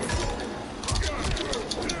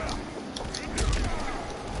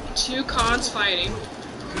 Two Khans fighting.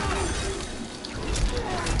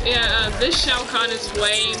 Yeah, this Shao Kahn is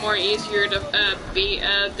way more easier to beat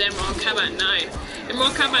than Mortal Kombat 9. In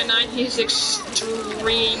Mortal Kombat 9, he's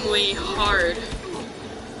extremely hard.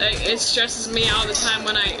 Like, it stresses me all the time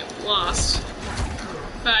when I lost.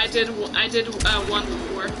 But I did one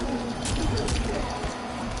before.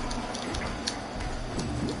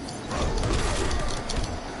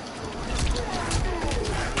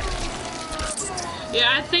 Yeah,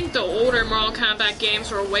 I think the older Mortal Kombat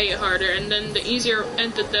games were way harder, and then the easier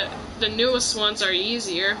and the newest ones are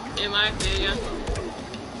easier, in my opinion.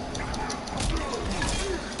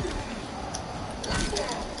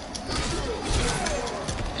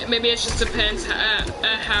 Maybe it just depends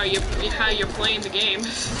how you're playing the game,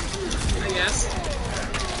 I guess.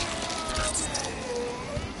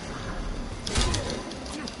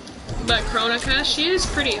 But Kronika, she is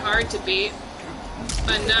pretty hard to beat.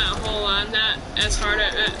 But not a whole lot, not as hard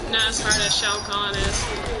as Shao Kahn is.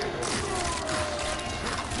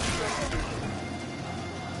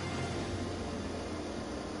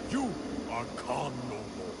 You are Khan no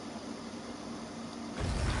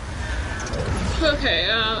more. Okay,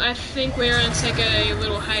 I think we're gonna take a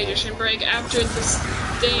little hydration break after this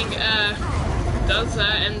thing does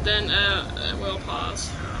that, and then we'll pause.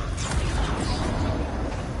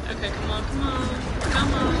 Okay, come on.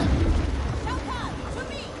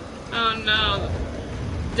 Oh no,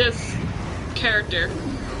 this character,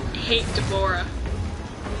 hate Deborah.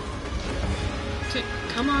 Okay,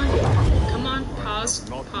 come on, pause.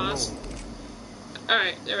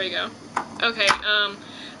 Alright, there we go. Okay,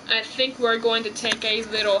 I think we're going to take a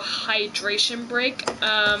little hydration break,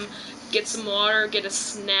 get some water, get a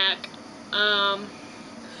snack,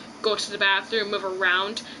 go to the bathroom, move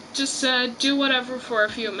around, just do whatever for a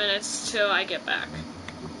few minutes till I get back.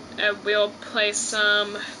 We'll play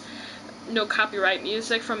some no copyright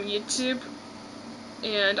music from YouTube,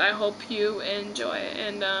 and I hope you enjoy it.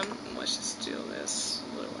 And let's just do this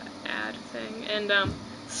little ad thing, and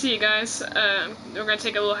see you guys. We're gonna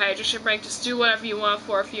take a little hydration break. Just do whatever you want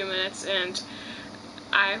for a few minutes, and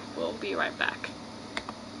I will be right back.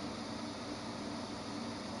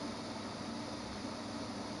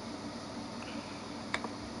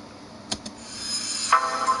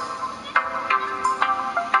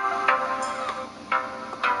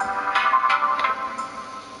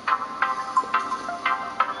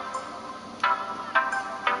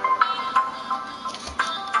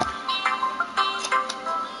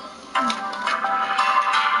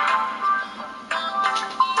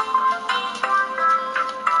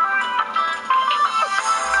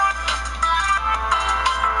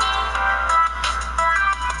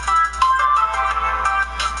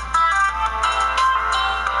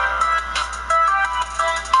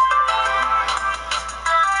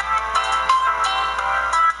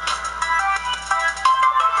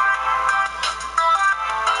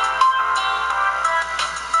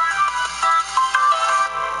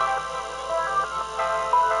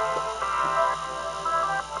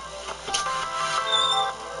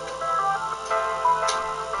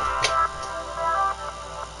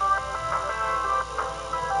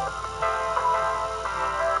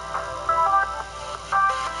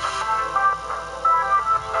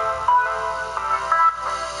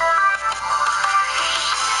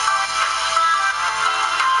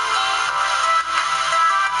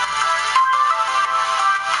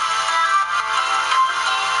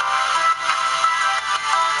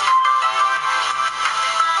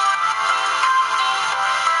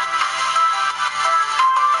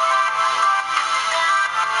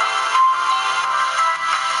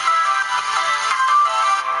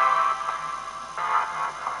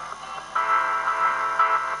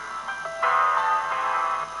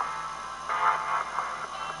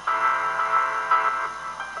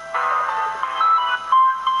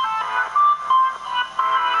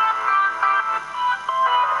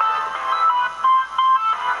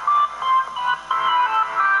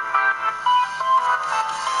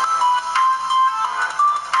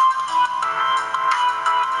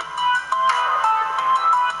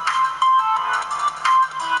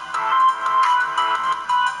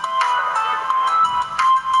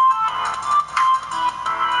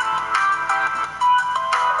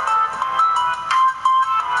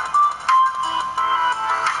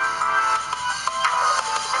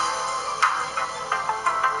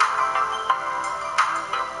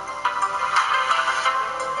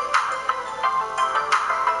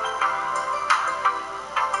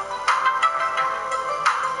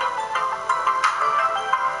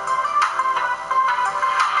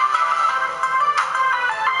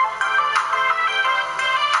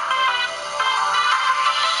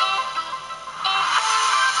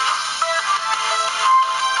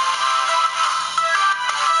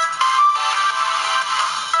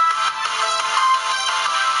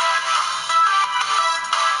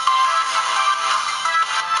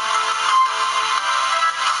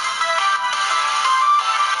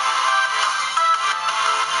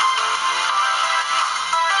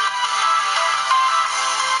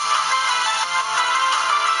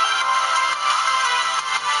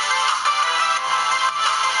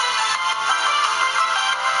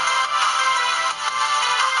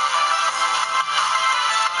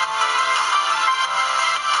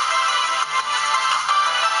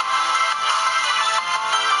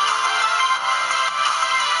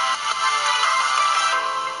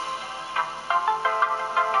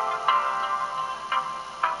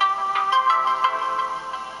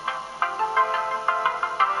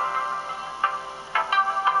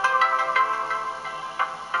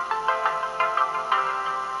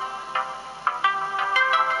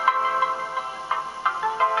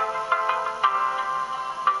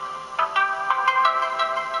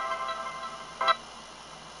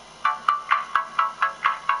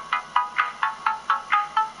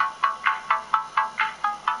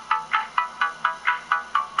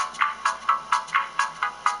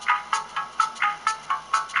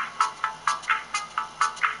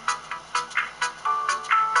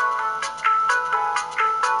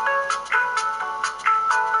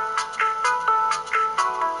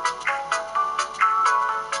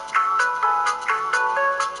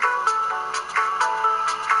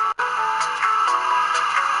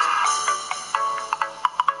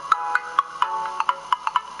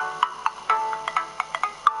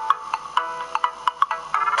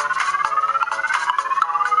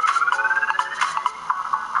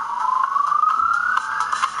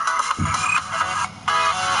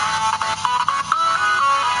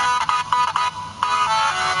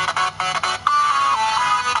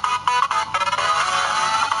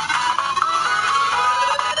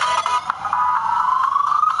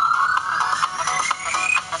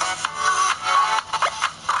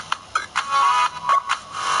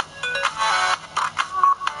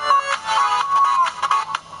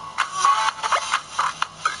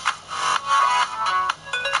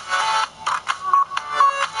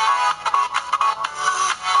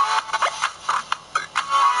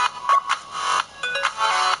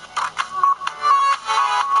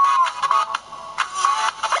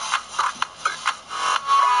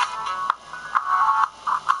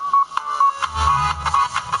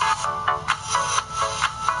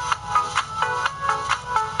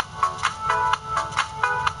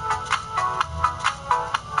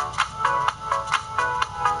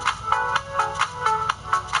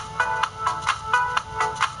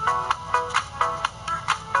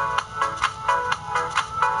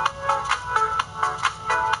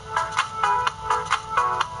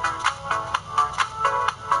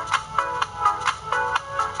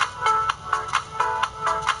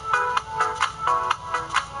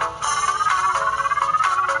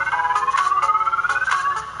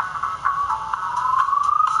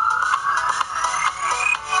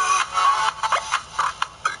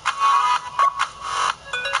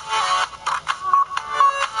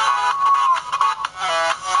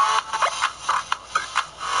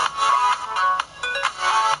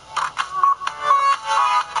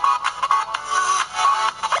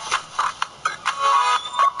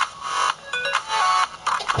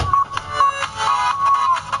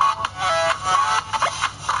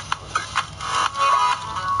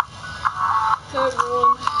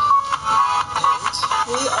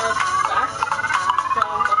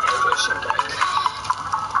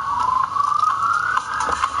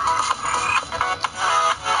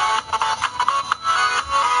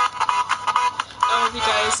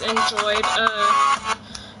 guys enjoyed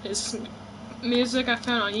his music I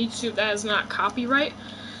found on YouTube that is not copyright.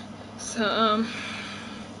 So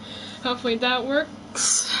hopefully that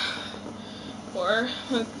works. Or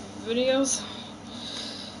videos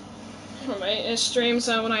for my streams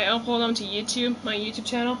when I upload them to YouTube, my YouTube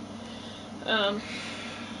channel.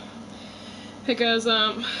 Because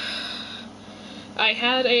I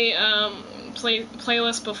had a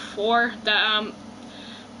playlist before that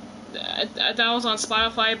that was on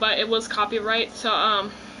Spotify, but it was copyright, so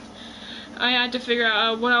I had to figure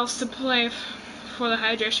out what else to play for the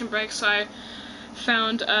hydration break. So I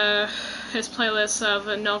found his playlist of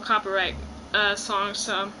no copyright songs.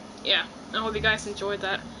 So yeah, I hope you guys enjoyed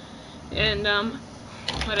that, and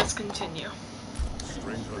let us continue.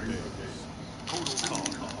 Stranger days.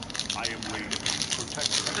 I am Raiden,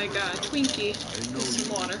 protector. I got a Twinkie and some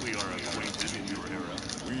water. We are acquainted in your era.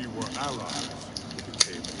 We were allies. We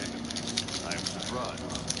became enemies. I am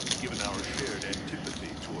surprised, given our shared antipathy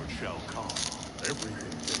toward Shao Kahn. Everything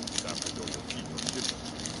ends after your defeat of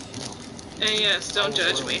Shiva. And yes, don't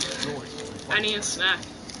judge me. I need a snack.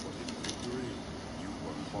 But in victory, you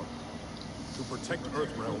were heartless. To protect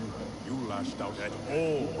Earthrealm, you lashed out at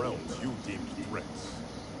all realms you deemed threats.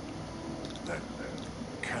 That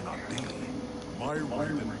cannot be. My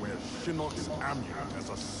Raiden wears Shinnok's amulet as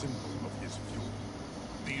a symbol of his fury.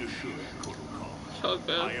 Be assured, Kotal Kahn. So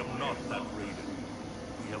good. I am not that Raiden.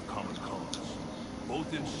 We have common cause,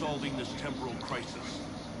 both in solving this temporal crisis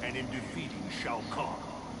and in defeating Shao Kahn.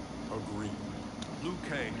 Agreed. Liu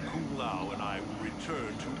Kang, Kung Lao, and I will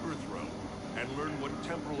return to Earthrealm and learn what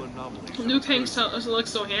temporal anomalies. Liu Kang looks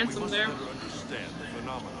so handsome there. We must better understand the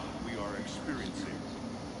phenomena we are experiencing.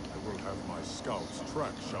 I will have my scouts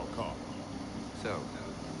track Shao Kahn. So,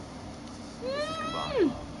 this is goodbye.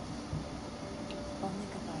 Only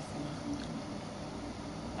goodbye for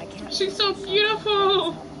now. I can't. She's so beautiful.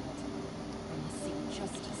 I must seek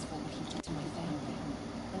justice for what he did to my family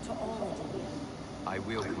and to all of them. I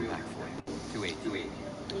will come back for you. To aid,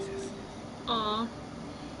 princess. Aww.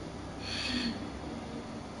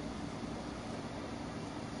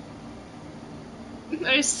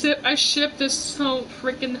 I ship this so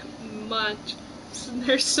freaking much.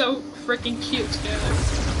 They're so freaking cute together.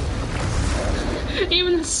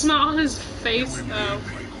 Even the smile on his face, though.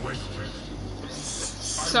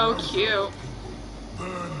 So cute.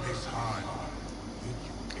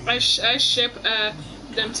 I ship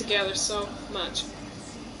them together so much.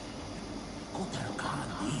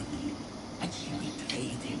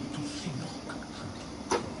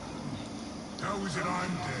 How is it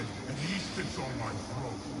I'm dead and he sits on my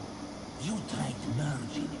throne? You tried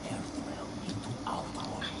merging Earthrealm into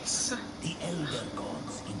Outworld. Nice. The Elder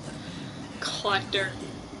Gods intervened. Collector.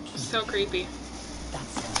 So creepy.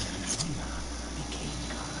 That's when Zina became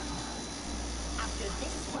Khan. After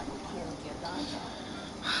this one killed your daughter,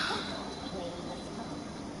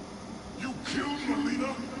 You killed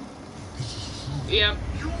Melina? Yep.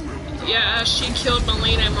 Yeah, she killed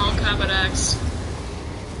Melina in Mortal Kombat X.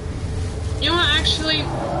 You know what, actually,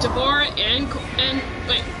 Deborah and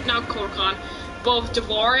wait, not Kotal Kahn, both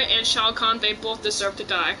Deborah and Shao Kahn, they both deserve to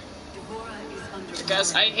die.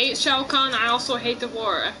 Because I hate Shao Kahn, I also hate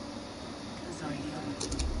Deborah.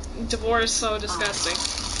 Deborah is so disgusting.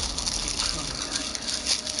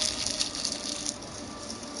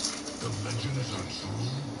 The legends are true.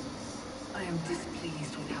 I am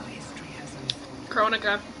displeased with how history has unfolded.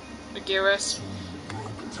 Kronika, Agiris.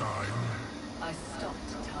 Broke time. I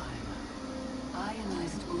stopped time. I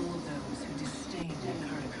enlist all those who disdain the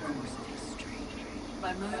current course of history.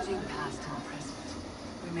 By merging past and present,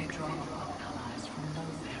 we may draw upon allies from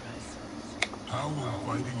both eras. How will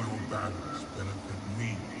fighting your battles benefit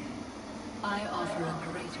me? I offer a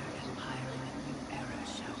greater empire in a new era,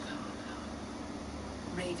 Shao Kahn.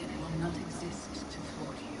 Raiden will not exist to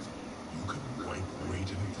thwart you. You can wipe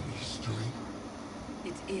Raiden from history?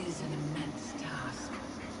 It is an immense task,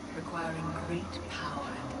 requiring great power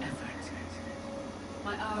and effort.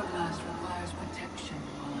 My hourglass requires protection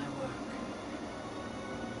while I work.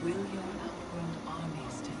 Will your Outworld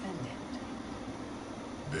armies defend it?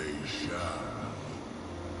 They shall.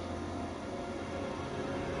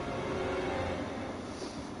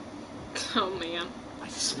 Oh man. I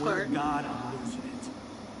swear to God, I'm losing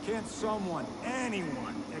it. Can't someone,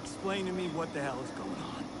 anyone, explain to me what the hell is going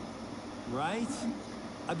on? Right?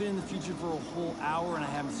 I've been in the future for a whole hour and I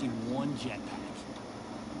haven't seen one jetpack.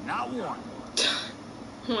 Not one.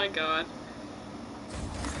 Oh my god.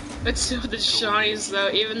 It's the Johnnies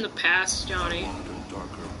though, even the past Johnny.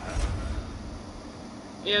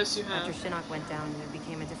 Yes, you have. After Shinnok went down, you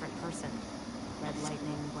became a different person. Red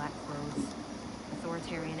lightning, black clothes,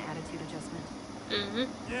 authoritarian attitude adjustment.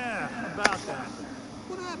 Yeah, about that.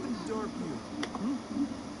 What happened to Dark You?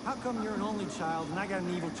 How come you're an only child and I got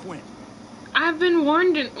an evil twin? I've been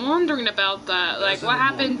wondering about that. Like, what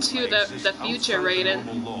happened to the future Raiden,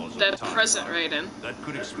 the present Raiden? That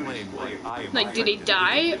could explain why I am Like, did he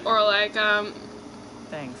die, or like,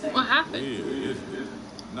 Thanks. what happened? Weird, isn't it?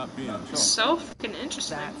 Not being in charge. So fucking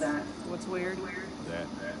interesting. That's what's weird. That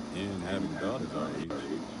and having daughters our age.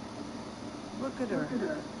 Look at her.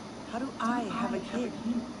 How do I have a kid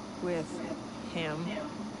with him?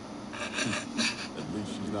 At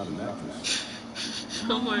least she's not an actress.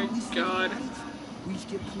 Oh my god. We should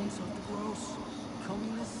get police off the gross.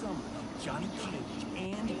 Coming this summer, Johnny Cage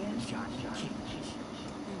and Johnny Cage.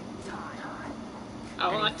 I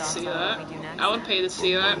would like to see that. I would pay to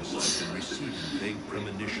see that. I've been receiving vague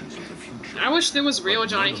premonitions of the future. I wish there was real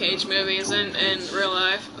Johnny Cage movies in real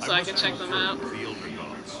life, so I could check them out. The Elder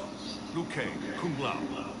Gods. Liu Kang, Kung Lao,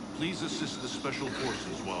 please assist the Special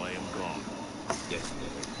Forces while I am gone. Yes.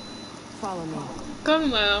 Follow me, Kung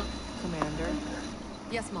Lao. Commander.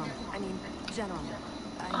 Yes, Mom. I mean, General.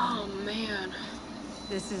 Oh man.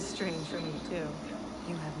 This is strange for me, too.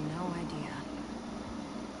 You have no idea.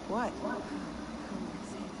 What? How will I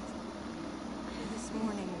say this? This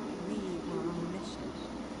morning, we were on a mission.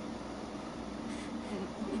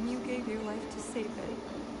 And you gave your life to save it.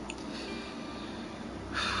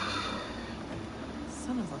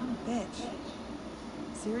 Son of a bitch.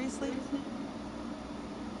 Seriously?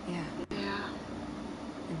 Yeah. Yeah.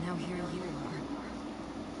 And now here you are.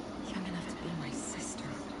 Young enough to be my sister.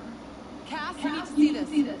 Cass, you need to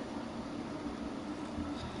see this.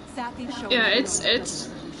 Sappy showed Yeah, me it's the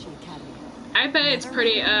Academy. I bet it's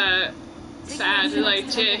pretty sad, like,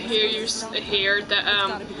 to hear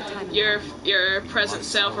that your present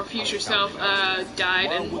self or future self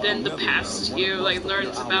died, and then the past you like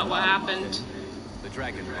learns about what happened. The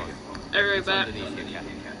Dragon Rod. I really bet. Underneath the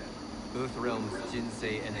academy. Earthrealm's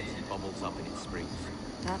Jinsei energy bubbles up in its springs.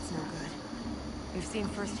 That's no good. We've seen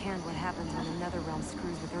firsthand what happens when another realm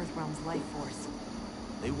screws with Earthrealm's life force.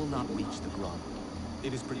 They will not reach the ground.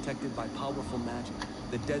 It is protected by powerful magic,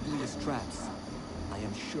 the deadliest traps. I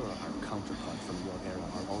am sure our counterparts from your era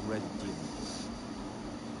are already dealing with it.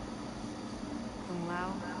 Kung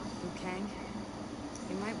Lao, Liu Kang,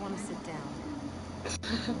 you might want to sit down.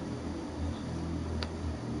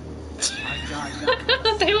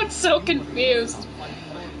 They look so confused. Our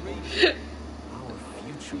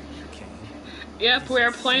future, Liu Kang. Yep, we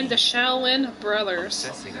are playing the Shaolin Brothers.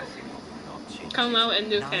 Kung Lao and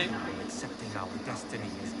Liu Kang. Accepting our destiny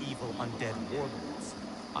as evil undead warlords.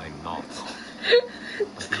 I'm not.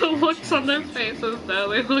 The looks on their faces though,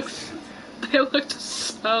 they looked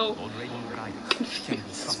so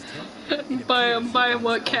confused by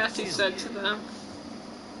what Cassie said to them.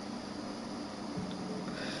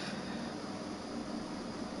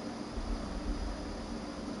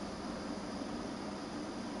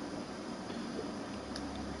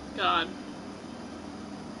 God.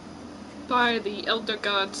 By the Elder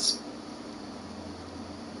Gods.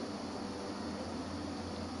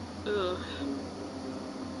 Ugh.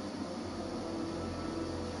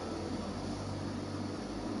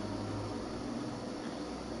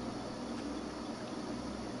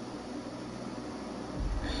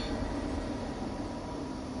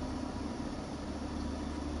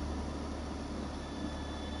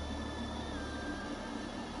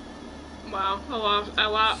 Wow, a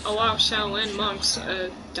lot of Shaolin monks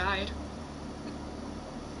died.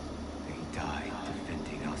 They died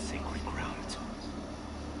defending our sacred ground.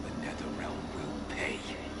 The Netherrealm will pay.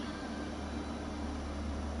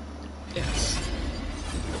 Yes.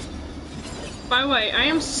 By the way, I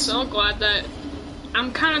am so glad that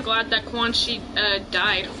I'm kind of glad that Quan Chi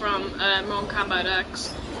died from Mortal Kombat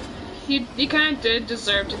X. He kind of did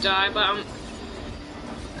deserve to die, but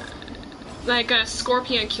like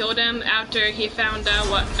Scorpion killed him after he found out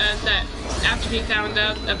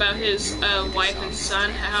about his wife and son,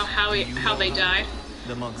 how they died.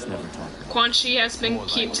 The monks never talk. Quan Chi has been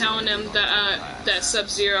keep telling him that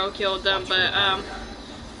Sub-Zero killed them, but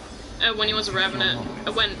when he was a Revenant,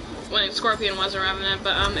 when Scorpion was a Revenant,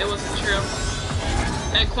 but it wasn't true.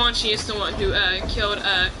 Quan Chi is the one who killed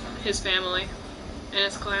his family and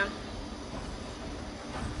his clan.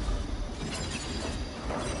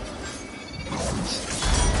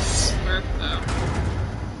 Smurf though.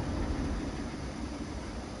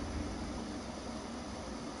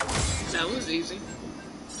 That was easy.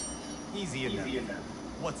 Easy enough.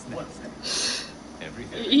 What's next?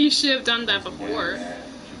 Everything. You should have done that before,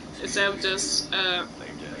 instead of just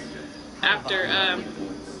after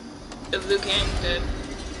Liu Kang did.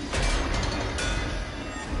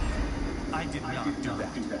 I did not do that.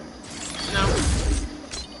 No.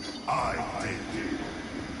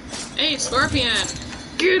 Hey, Scorpion!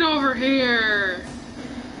 Get over here!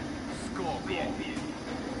 Scorpion.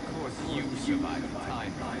 Of course you survived the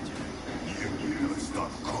time, Roger.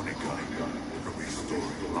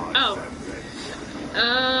 Oh.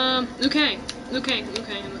 Liu Kang.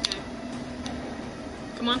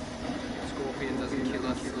 Come on. Scorpion doesn't kill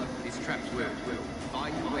us. These traps will.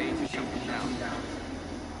 Find a way to shut them down.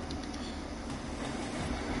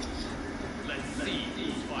 Let's see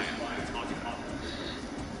these fire.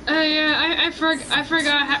 Yeah, I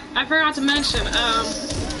forgot to mention,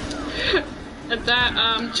 that,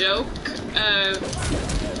 joke,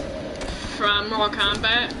 from Mortal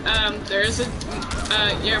Kombat. There's a,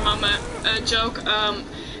 your mama, joke,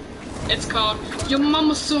 it's called, "Your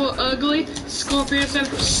mama's so ugly," Scorpion said,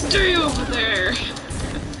 "Stay over there."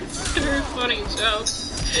 It's a very funny joke.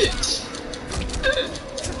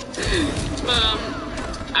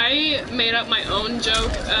 I made up my own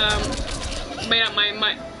joke, made up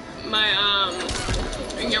my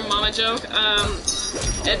your mama joke.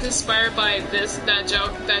 It's inspired by that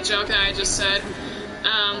joke that I just said.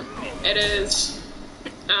 It is,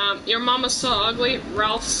 "Your mama's so ugly,"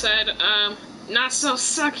 Ralph said, "Not so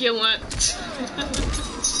succulent."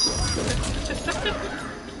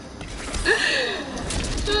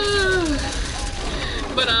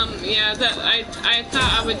 But yeah, I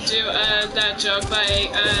thought I would do that joke by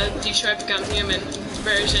Detroit Become Human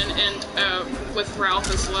version and with Ralph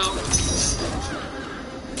as well.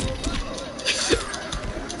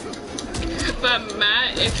 But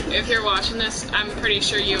Matt, if you're watching this, I'm pretty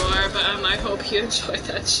sure you are, but I hope you enjoyed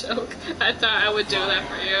that joke. I thought I would do that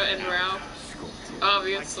for you and Ralph,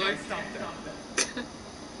 obviously.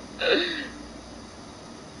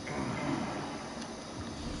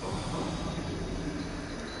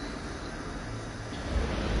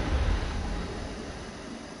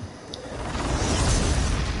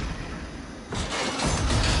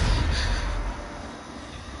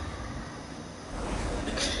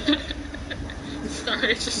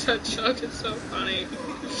 Sorry, just that joke is so funny.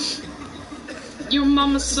 "Your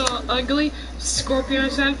mama's so ugly," Scorpion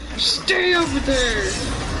said, "Stay over there."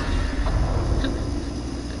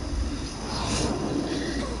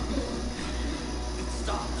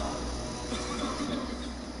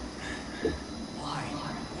 Why?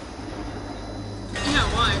 Yeah,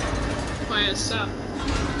 why? Why is stop?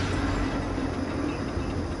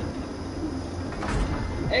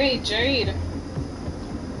 Hey, Jade.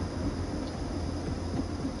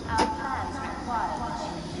 Our plans require that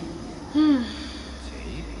you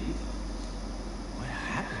Jade? What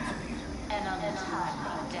happened to you? an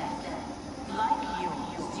untimely death, like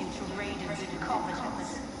yours due to Raiden's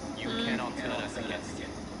incompetence. You cannot turn us against him.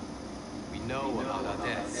 We know about our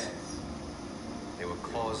deaths. They were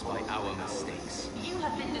caused by our mistakes. You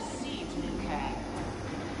have been deceived, Liu Kang.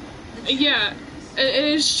 Yeah, it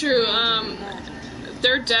is true.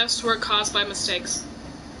 Their deaths were caused by mistakes.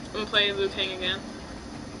 I'm gonna play Liu Kang again.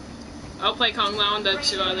 I'll play Kung Lao and the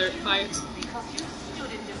 2 other fights. Because you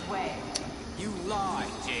stood in his way. You lie,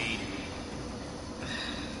 Jade.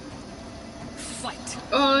 Fight.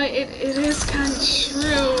 Oh, it is kind of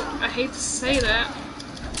true. I hate to say that,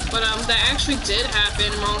 but that actually did happen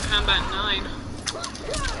in Mortal Kombat 9.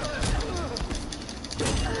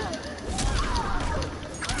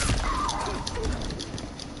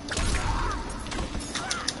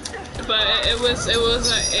 But it was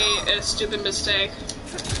a stupid mistake.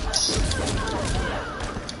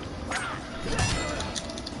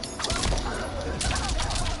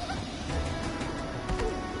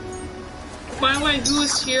 By the way, who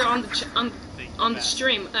is here on the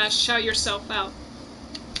stream? Shout yourself out.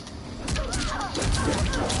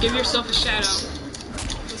 Give yourself a shout out.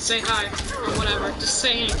 Say hi or whatever. Just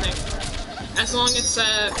say anything, as long as it's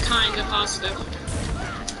kind and positive.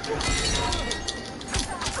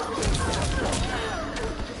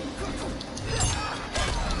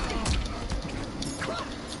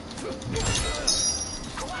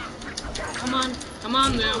 Come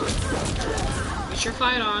on, Lou. Get your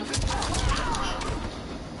fight on.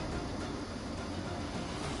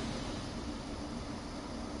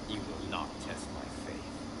 You will not test my faith.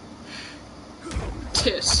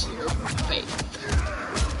 Test your faith.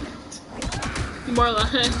 More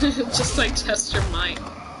like, just like test your might.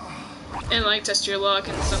 And like test your luck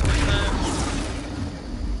and stuff like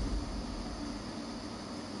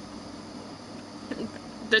that.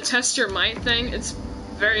 The test your might thing, it's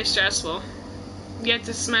very stressful. You have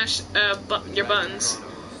to smash your buttons.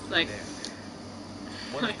 Like,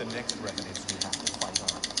 What is the next revenants we have to fight on?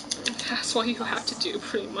 that's what you have to do,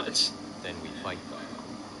 pretty much. Then we fight them.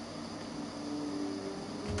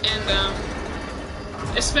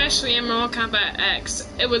 And, especially in Mortal Kombat X,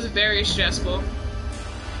 it was very stressful.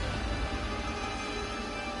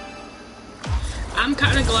 I'm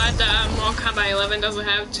kind of glad that Mortal Kombat 11 doesn't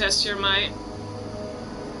have Test Your Might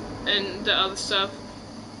and the other stuff.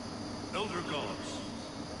 Elder gods,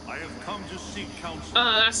 I have come to seek counsel.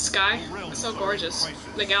 That's Sky. It's so gorgeous.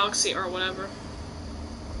 The galaxy or whatever.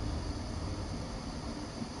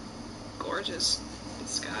 Gorgeous. The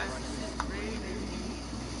sky.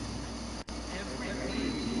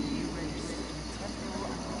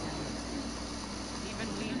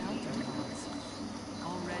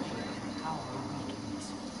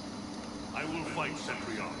 I will fight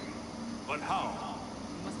Cetrion. But how?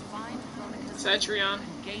 You must find Chronica's Cetrion.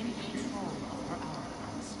 and gain control of her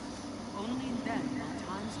hourglass. Only then will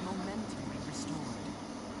time's momentum be restored.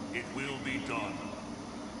 It will be done.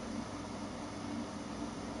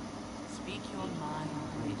 Speak your mind,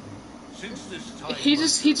 Raiden. Since this time He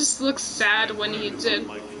just looks sad when he did.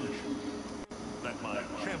 my future, that my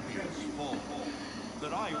champions fall,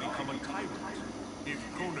 that I become a tyrant. If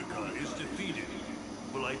Kronika is defeated,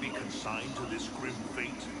 will I be consigned to this grim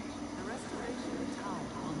fate? The restoration of time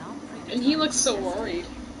will not predetermine. And he looks so worried.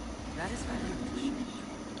 That is for you to choose.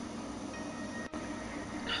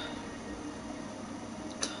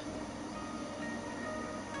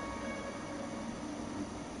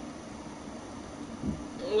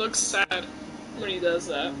 Looks sad when he does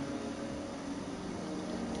that.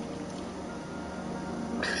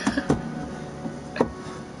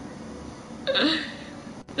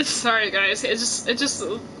 Sorry guys, it just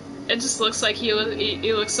looks like he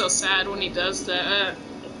looks so sad when he does that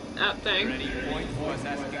thing. Any point for us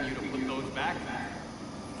asking you to put those back?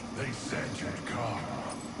 They said you'd come.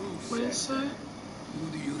 What is that? Who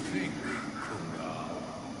do you think, Kunga?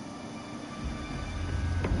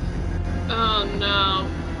 Oh no,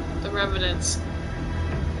 the Revenants.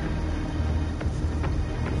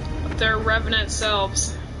 Their Revenant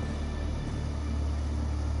selves.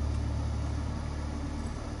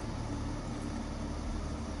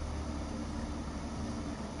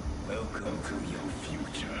 Welcome to your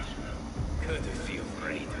future. Courtesy of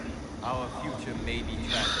Raiden. Our future may be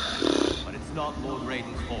tragic, but it's not Lord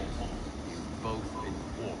Raiden's fault. You've both been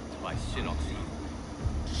warped by Shinnok's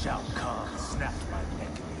evil. Shao Kahn snapped my neck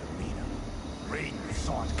in the arena. Raiden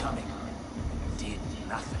saw it coming and did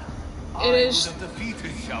nothing. It is. I would have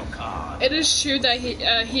defeated Shao Kahn. It is true that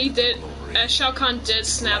he did. Shao Kahn did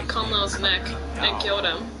snap Kung Lao's neck and killed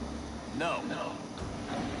him, No.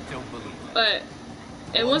 Don't believe it. but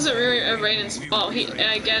it wasn't really Raiden's fault.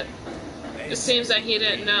 I get. It seems that he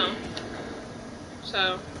didn't know.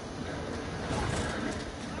 So.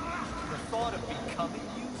 The thought of becoming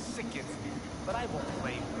you sickens me, but I won't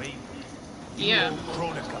blame Raiden. Yeah. You know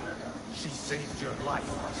Kronika. She saved your life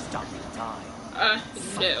by stopping time.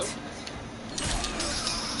 No.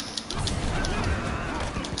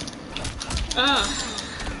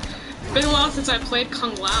 Been a while since I played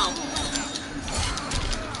Kung Lao.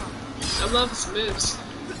 I love his moves.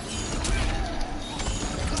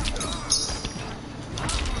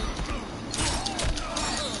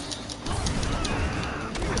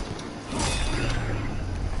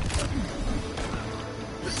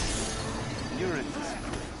 You're a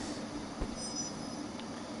disgrace.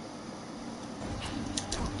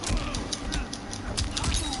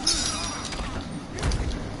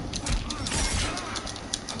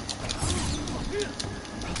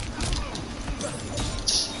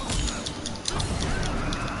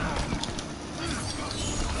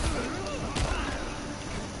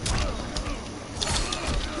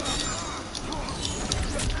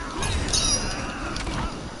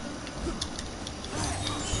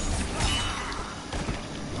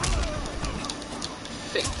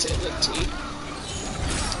 Fatality.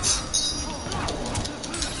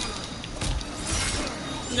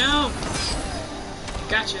 No.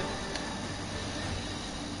 Gotcha.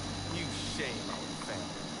 You shame our family.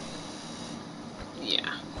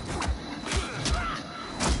 Yeah.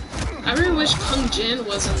 I really wish Kung Jin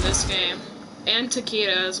was in this game, and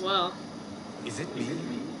Takeda as well. Is it me,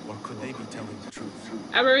 or could they be telling the truth?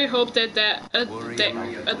 I really hope that Worry that about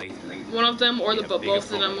it later. one of them or We have both bigger of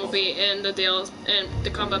them will be in the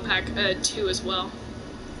Combat Pack 2 as well,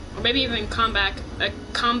 or maybe even Combat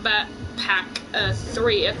Pack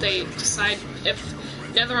 3 if they decide, if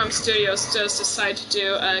NetherRealm Studios does decide to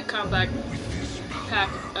do a Combat Pack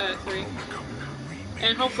 3,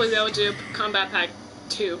 and hopefully they'll do Combat Pack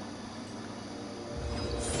 2.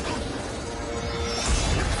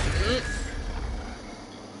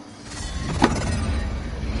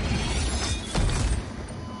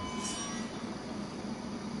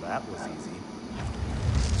 That was easy.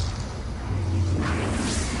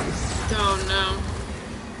 Oh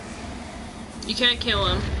no. You can't kill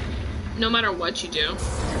him. No matter what you do.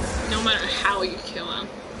 No matter how you kill him.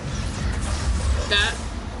 That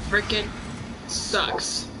freaking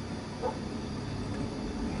sucks.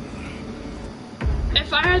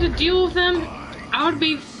 If I had to deal with them, I would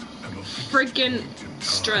be freaking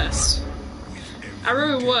stressed. I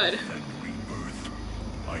really would.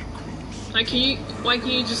 Like, why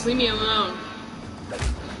can't you just leave me alone?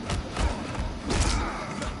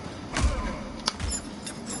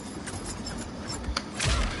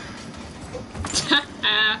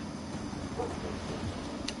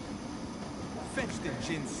 Fetch the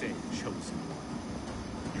ginseng, chosen one.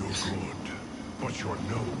 You're good, but you're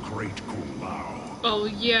no great Kung Lao. Oh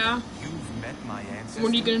yeah. You've met my ancestor.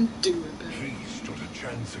 What are you gonna do with it? He stood a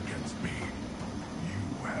chance against me.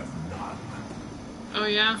 You have none. Oh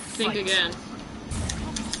yeah? Think again.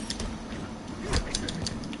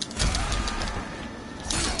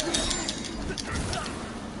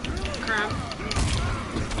 Crap.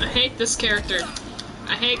 I hate this character.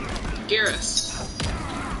 I hate Garrus.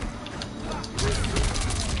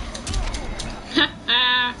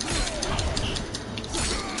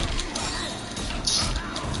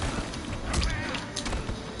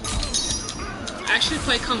 I should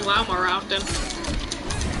play Kung Lao more often.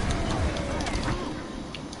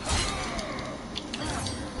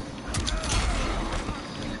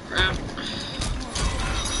 Crap.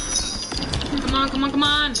 Come on, come on, come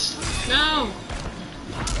on! No!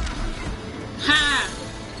 Ha!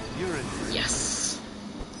 Yes!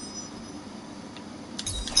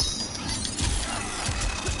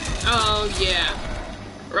 Oh yeah.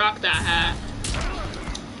 Rock that hat.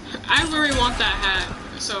 I really want that hat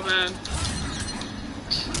so bad.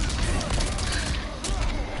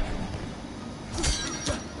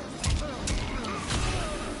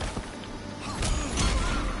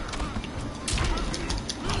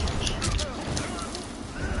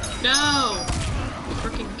 No!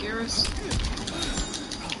 Freaking Garrus.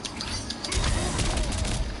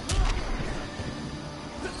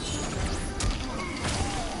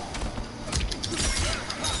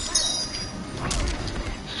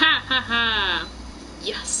 Ha ha ha!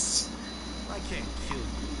 Yes! I can't kill you,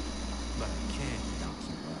 but I can knock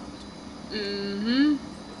you out. Mm-hmm.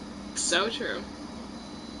 So true.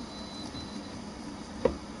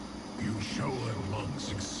 You Shaolin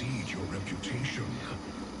monks exceed your reputation.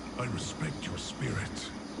 I respect your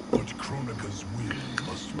spirit, but Kronika's will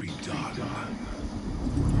must be done.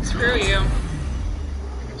 Screw you.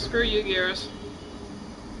 Screw you, Garrus.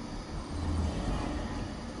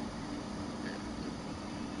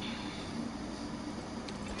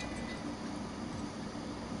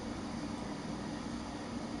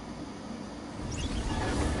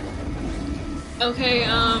 Okay,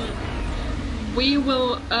 we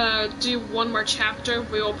will do one more chapter.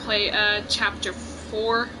 We will play chapter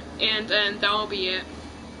 4, and then that will be it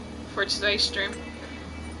for today's stream.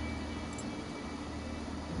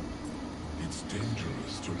 It's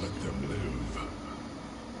dangerous to let them live.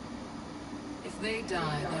 If they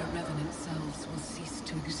die, their revenant selves will cease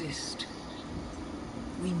to exist.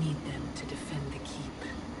 We need them to defend the keep.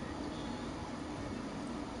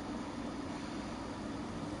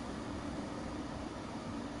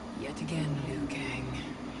 Yet again, Liu Kang,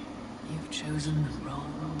 you've chosen the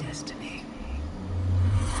wrong destiny.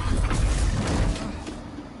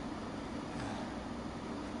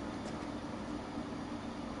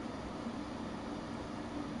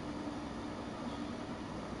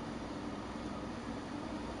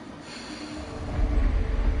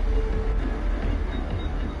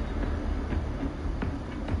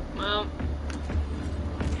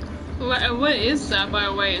 Well, what is that, by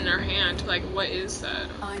the way, in her hand? Like, what is that?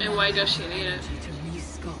 And why does she need it? To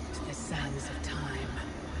re-sculpt the sands of time.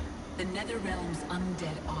 The Netherrealm's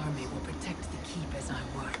undead army will protect the keep as I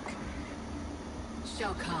work.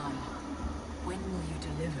 Shao Kahn, when will you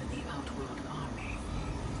deliver the Outworld army?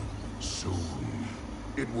 Soon.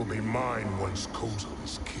 It will be mine once Kotal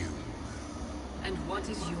is killed. And what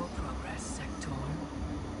is your progress, Sector?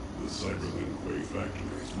 The Cyberlink Way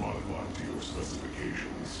factory is modified to your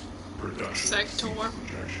specifications. Production Sector.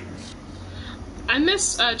 projections. I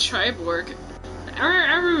miss Triborg.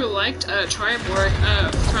 I really liked Triborg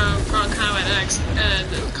from Kombat X and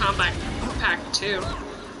Kombat Pack 2.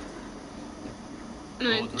 I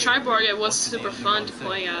mean, Triborg, it was super fun to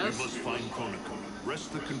play as. We must find Kronika,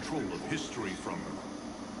 wrest the control of history from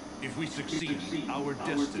her. If we succeed, our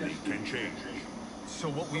destiny can change. So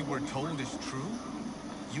what we were told is true?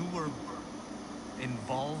 You were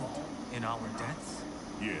involved in our deaths?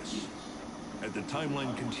 Yes. Had the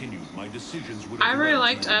timeline continued, my decisions would I have really led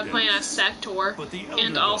liked to my playing death. as Sector But the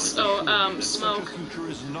and Elder also Gods assure me that such a Smoke. future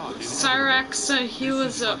is not inevitable. Cyrex, he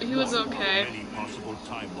was One okay. of many possible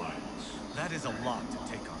timelines. That is a lot to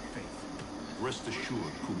take on faith. Rest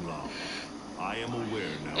assured, Kung Lao. I am aware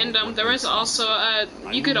now. And there is also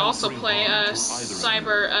you could also play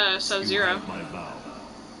Cyber Sub-Zero. My vow.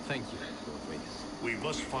 Thank you, Lord Raiden. We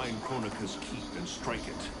must find Kronika's keep and strike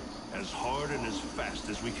it as hard and as fast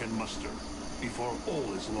as we can muster before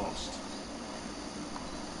all is lost.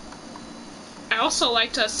 I also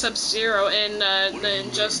liked Sub-Zero in the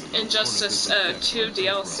Injustice 2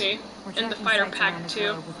 DLC in the Fighter Pack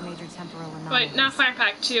 2. Wait, not Fighter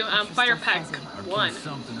Pack 2, Fighter Pack 1.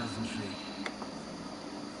 Something, isn't she?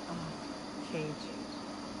 Cage,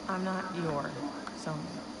 I'm not your soulmate.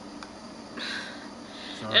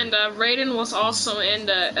 And Raiden was also in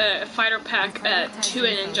the Fighter Pack 2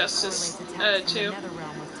 in Injustice 2.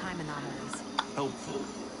 Helpful.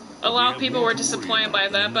 A lot of people were disappointed by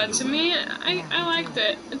that, but to me, I liked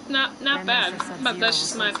it. It's not bad, but that's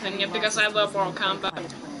just my opinion because I love Mortal Kombat. The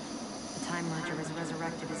Time Merger has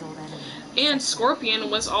resurrected his old enemy. And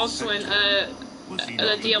Scorpion was also in the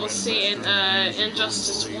DLC in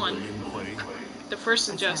Injustice 1, the first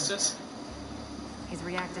Injustice. He's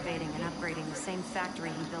reactivating and upgrading the same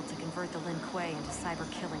factory he built to convert the Lin Kuei into cyber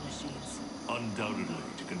killing machines. Undoubtedly,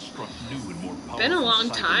 to construct new and more powerful. Been a long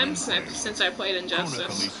time since I played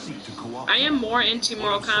Injustice. I am more into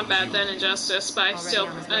Mortal Kombat than Injustice, but I still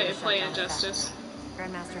play Injustice.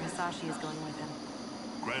 Grandmaster Hasashi is going with him.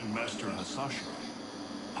 Grandmaster Hasashi?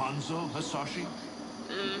 Hanzo Hasashi?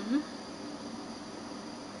 Mm-hmm.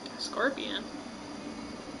 Scorpion.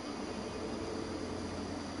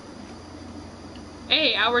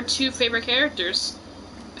 Hey, our two favorite characters,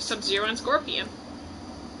 Sub-Zero and Scorpion.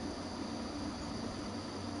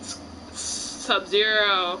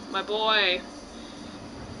 Sub-Zero, my boy.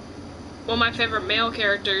 One of my favorite male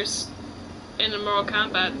characters in the Mortal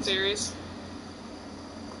Kombat series.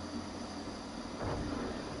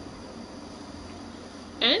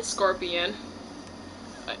 And Scorpion.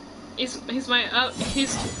 He's one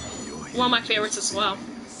of my favorites as well.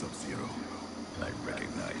 Sub-Zero, I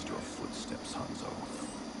recognized your footsteps, Hanzo.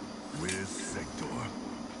 Where's Sector?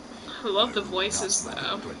 I love the voices though.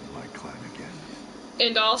 My clan again.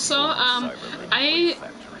 And also, I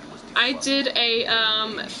did a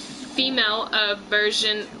female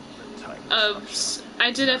version of.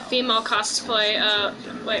 I did a female cosplay.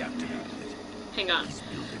 Wait, hang on.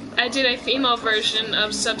 I did a female version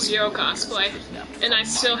of Sub-Zero cosplay, and I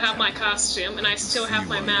still have my costume, and I still have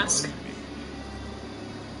my mask.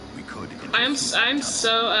 I'm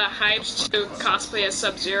so hyped to cosplay as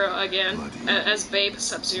Sub-Zero again, as Babe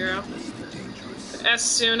Sub-Zero. As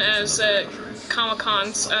soon as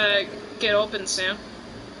Comic-Cons get open soon.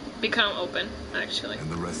 Become open, actually. And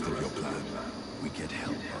the rest of your plan, we get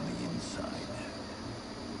help on the inside.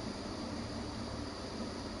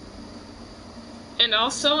 And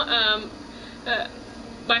also,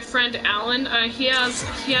 my friend Alan, he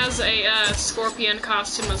has a Scorpion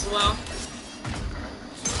costume as well.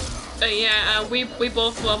 Yeah, we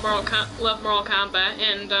both love Mortal Kombat,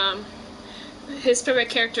 and his favorite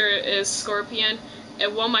character is Scorpion,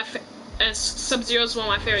 and Sub-Zero is one of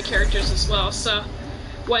my favorite characters as well. So,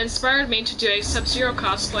 what inspired me to do a Sub-Zero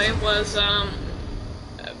cosplay was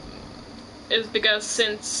is because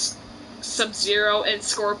since Sub-Zero and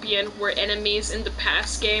Scorpion were enemies in the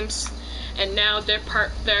past games, and now they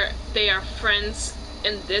are friends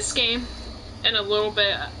in this game, and a little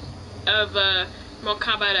bit of Mortal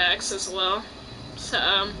Kombat X as well. So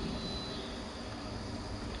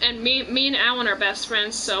and me and Alan are best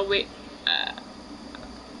friends, so we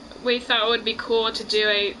thought it would be cool to do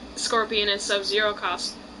a Scorpion and Sub-Zero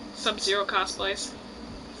cosplays.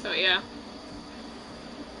 So yeah.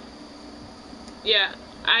 Yeah,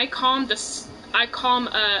 I call him the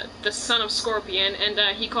son of Scorpion, and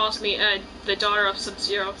he calls me the daughter of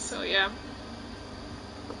Sub-Zero. So yeah.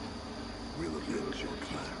 We'll avenge your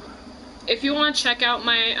clan. If you want to check out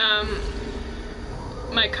my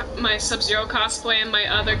my Sub-Zero cosplay and my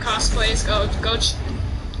other cosplays,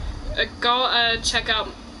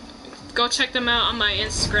 go check them out on my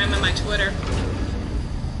Instagram and my Twitter.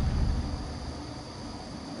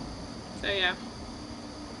 So yeah.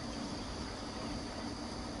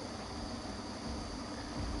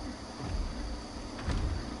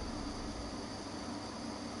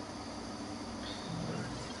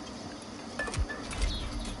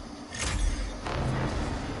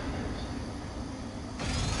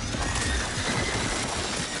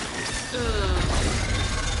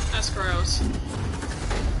 That's gross.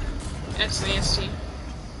 That's nasty.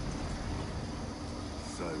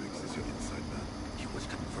 Cyrix is your inside man. He was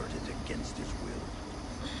converted against his will.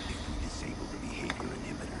 If we disable the behavior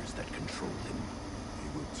inhibitors that control him, he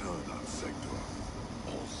will turn on Sector.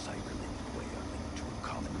 All Cyberlink Kuei are linked to a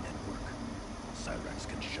common network. Cyrax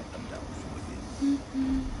can shut them down from within. Who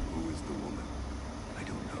is the woman? I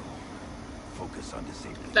don't know. Focus on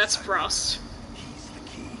disabling. That's Frost. He's the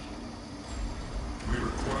key. We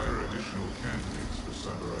require additional candidates for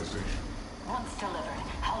cyberization. Once delivered,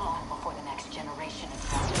 how long before the next generation is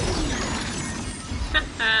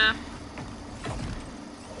Haha.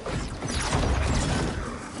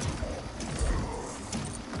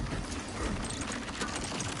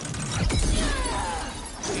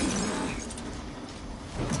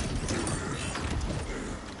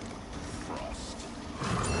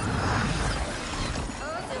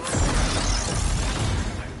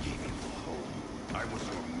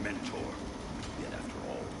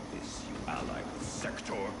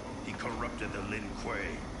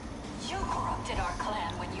 You corrupted our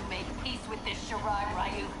clan when you made peace with this Shirai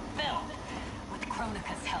Ryu filth. With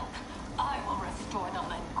Kronika's help, I will restore the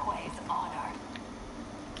Lin Kuei's honor.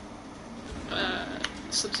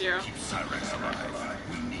 Sub-Zero. Keep Cyrex alive.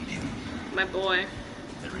 We need him. My boy.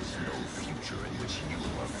 There is no future in which you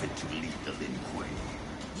are fit to lead the Lin Kuei.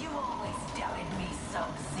 You always doubted me,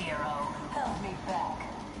 Sub-Zero. Held me back.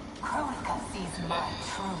 Kronika sees my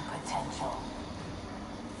true potential.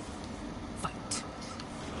 Fight.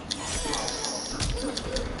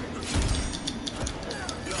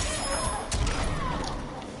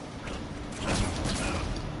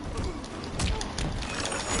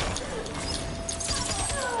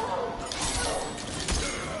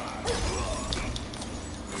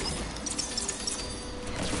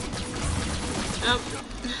 Oh.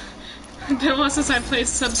 Been a while since I played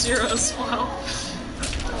Sub-Zero as well.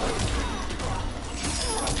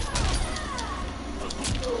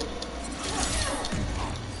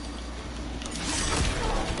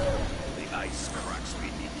 The ice cracks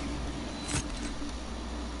beneath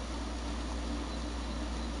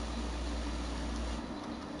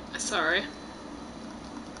you. Sorry.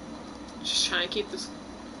 Just trying to keep this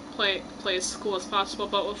play as cool as possible,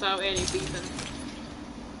 but without any beeping.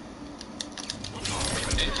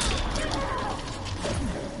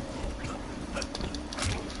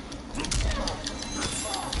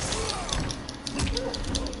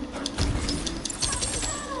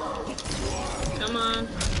 Come on.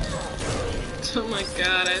 Oh my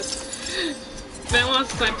god, it's been a while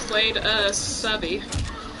since I played Subby.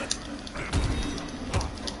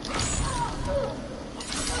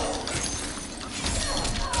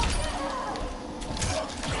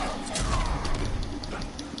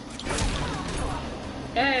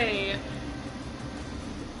 Hey!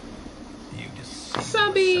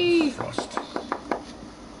 Subby!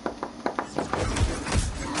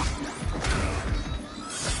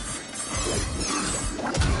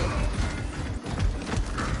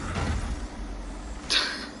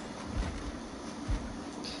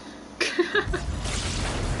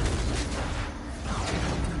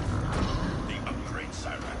 The upgrade,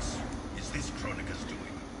 Cyrex. Is this Kronika's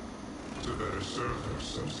doing? To better serve her,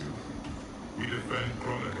 Sub-Zero. We defend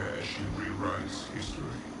Kronika as she rewrites history.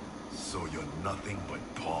 So you're nothing but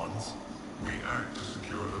pawns? We act to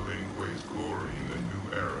secure the Lin Kuei's glory in the new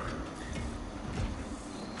era.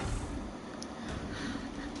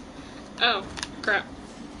 Oh, crap.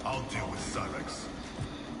 I'll deal with Cyrex.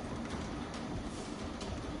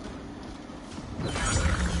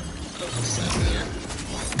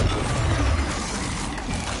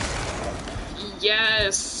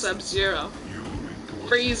 Yes, Sub-Zero.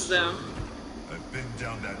 Freeze them. I've been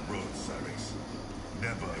down that road, Cyrex.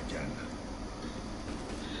 Never again.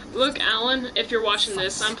 Look, Alan, if you're watching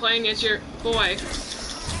this, I'm playing as your boy.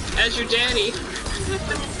 As your daddy.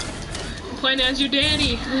 I'm playing as your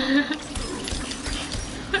daddy.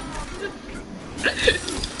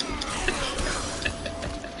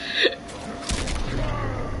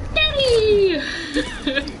 Daddy!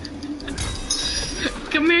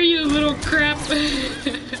 Come here, you little crap.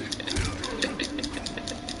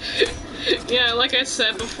 Yeah, like I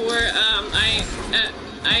said before,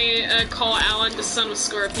 I call Alan the son of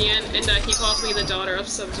Scorpion, and he calls me the daughter of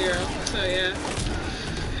Sub-Zero. So yeah.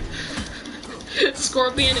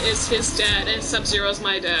 Scorpion is his dad, and Sub-Zero's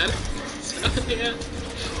my dad. So yeah.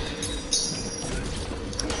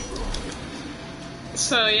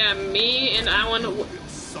 So yeah, me and Alan,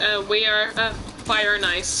 we are fire and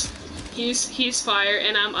ice. He's fire,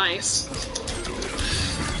 and I'm ice.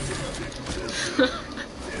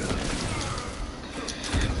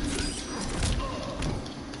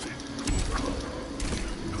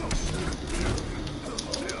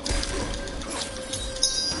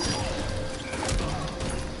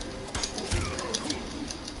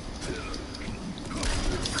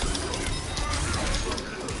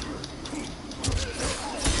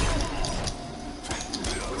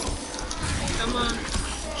 Come on.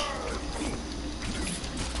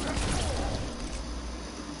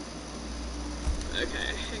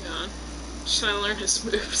 trying to learn his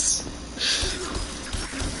moves.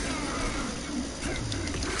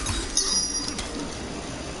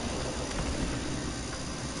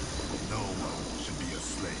 No one should be a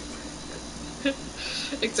slave.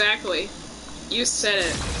 Exactly. You said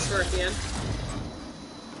it, Scorpion.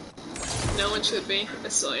 No one should be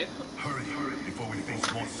a slave. Hurry, before we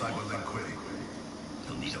face more cyberlink quitting.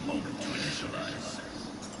 You'll need a moment to initialize.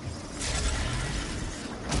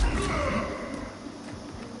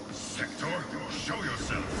 Sector, show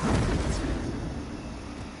yourself.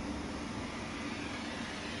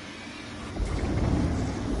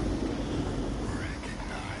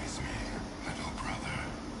 Recognize me, little brother.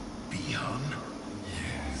 Beyond?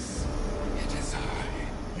 Yes, it is I.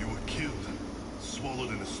 You were killed, swallowed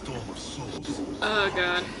in a storm of souls. Oh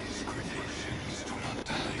god.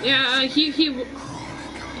 Yeah, he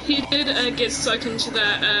did get sucked into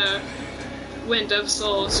that wind of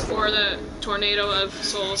souls, or the tornado of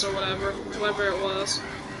souls, or whatever it was.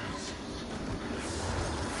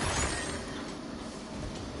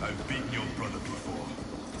 I've beaten your brother before.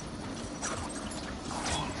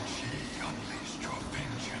 Unleashed your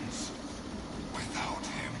vengeance. Without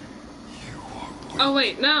him, you are. Oh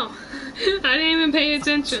wait, no, I didn't even pay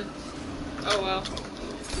attention. Oh well.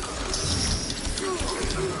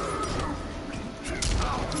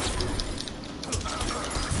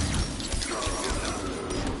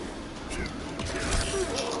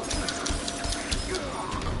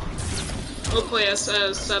 We'll play as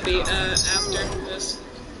Subby after this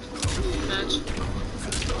match.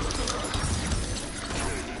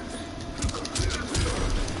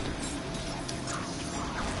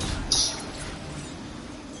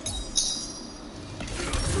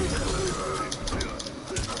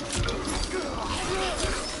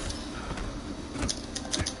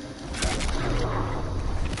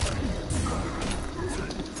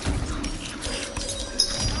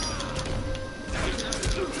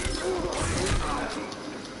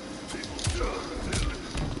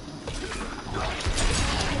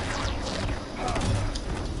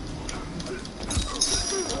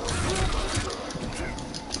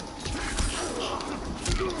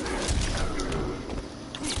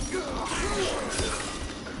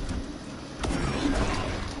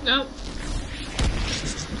 Nope.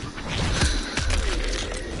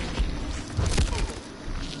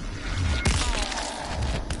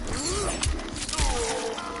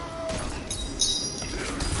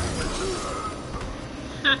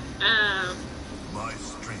 My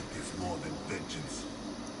strength is more than vengeance.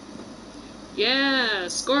 Yeah,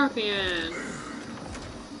 Scorpion.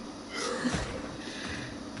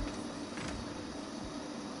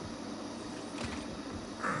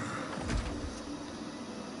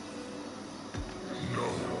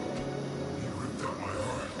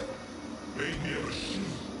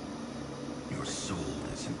 Your soul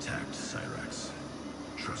is intact, Cyrax.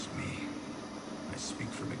 Trust me. I speak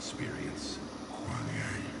from experience. Kuan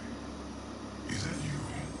Yang, is that you?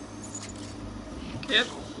 Yep.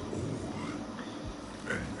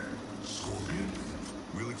 Scorpion?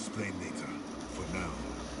 We'll explain later. For now,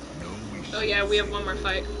 no we Oh yeah, we have one more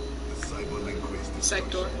fight. The cyberlink waste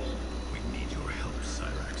Sector. We need your help,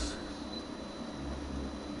 Cyrax.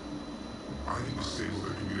 I can disable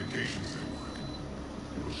the communications network.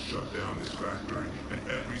 It will shut down this factory and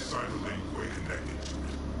every cyberlink way connected to it.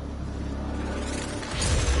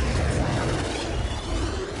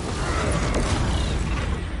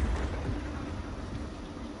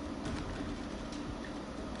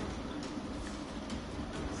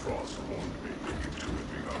 Frost warned me that you two had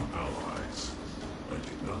become allies. I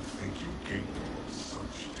did not think you capable of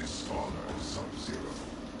such dishonor, Sub-Zero.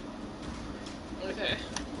 Okay.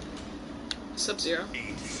 Sub-Zero.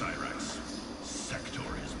 Aid Cyrax. Sector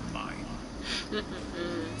is mine.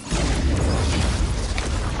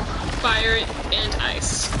 Fire and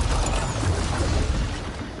ice.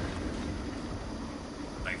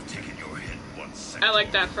 I've taken your head once, Sector. I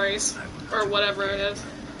like that phrase. Or whatever it is. The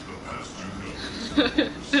past you know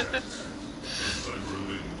is the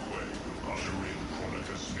cyberlink way will usher in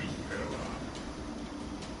Chronica's new era.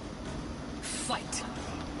 Fight!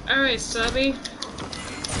 Alright, Subby.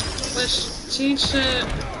 Let's teach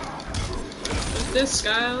this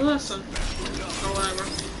guy a lesson. Or whatever.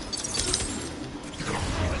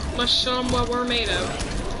 Let's show him what we're made of.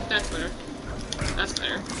 That's better. That's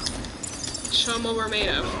better. Show him what we're made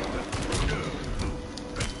of.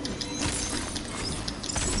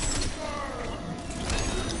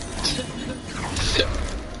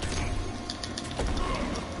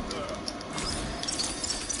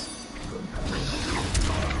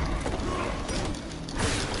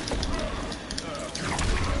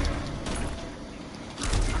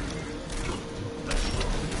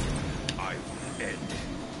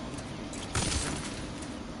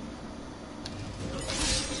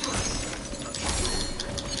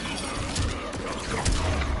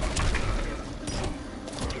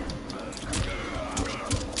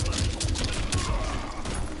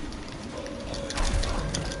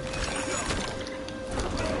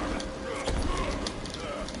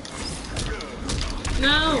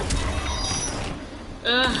 No!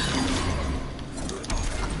 Ugh.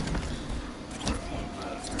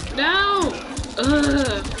 No!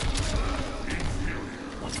 Ugh.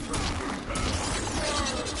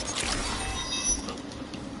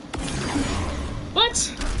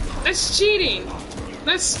 What? That's cheating!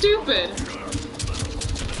 That's stupid!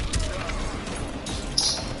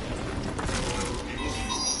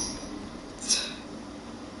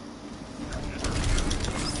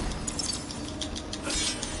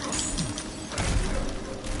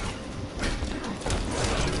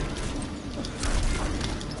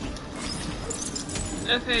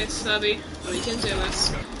 Okay, Stubby, we can do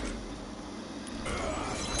this.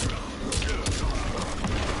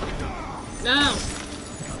 No!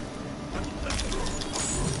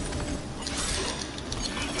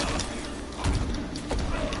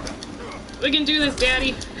 We can do this,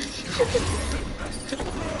 Daddy!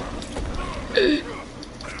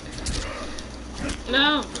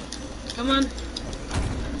 No! Come on.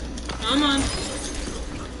 Come on.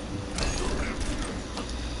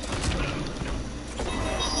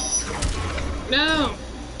 No!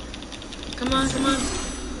 Come on, come on.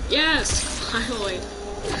 Yes! Finally.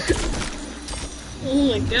 Oh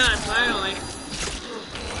my god, finally.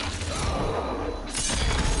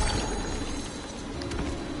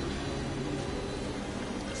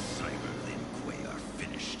 The Cyber are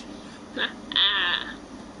finished.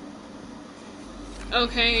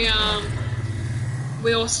 Okay,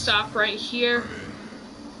 we'll stop right here.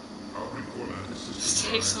 This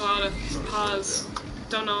takes a while to pause.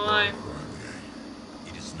 Don't know why.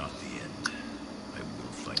 It is not the end. I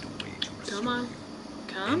will find a way to restore Come on. you.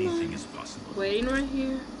 Come Anything on. is possible. Waiting right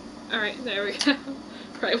here. Alright, there we go.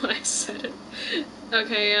 Right when I said it.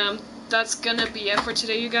 Okay, that's gonna be it for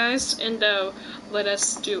today, you guys. And, let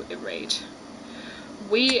us do a raid.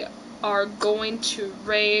 We are going to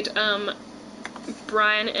raid,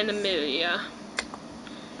 Brian and Amelia.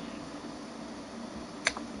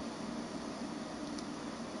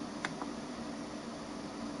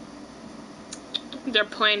 They're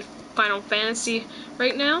playing Final Fantasy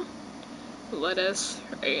right now. Let us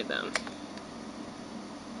raid them.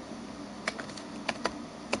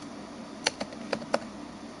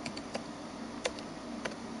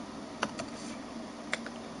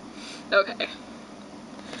 Okay.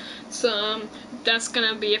 So, that's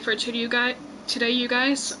gonna be it for today, you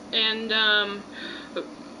guys. And,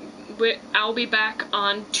 I'll be back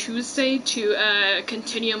on Tuesday to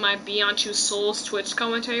continue my Beyond Two Souls Twitch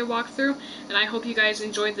commentary walkthrough, and I hope you guys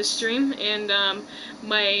enjoyed the stream. And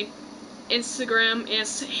my Instagram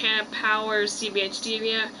is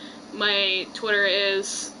HannaPowersDBH. My Twitter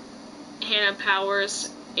is HannaPowers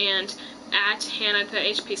and at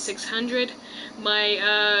HannaPHP600.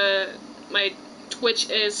 My Twitch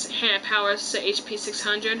is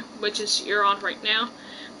HannaPowersHP600, which is you're on right now.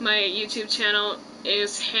 My YouTube channel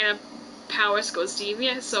is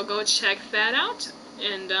HannaPowersDBH, so go check that out,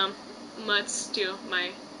 and let's do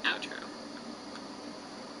my outro.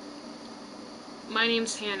 My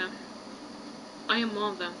name's Hannah. I am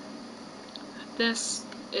one of them. This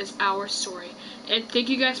is our story. And thank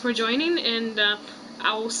you guys for joining, and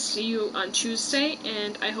I will see you on Tuesday,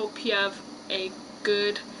 and I hope you have a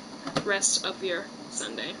good rest of your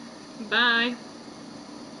Sunday. Bye!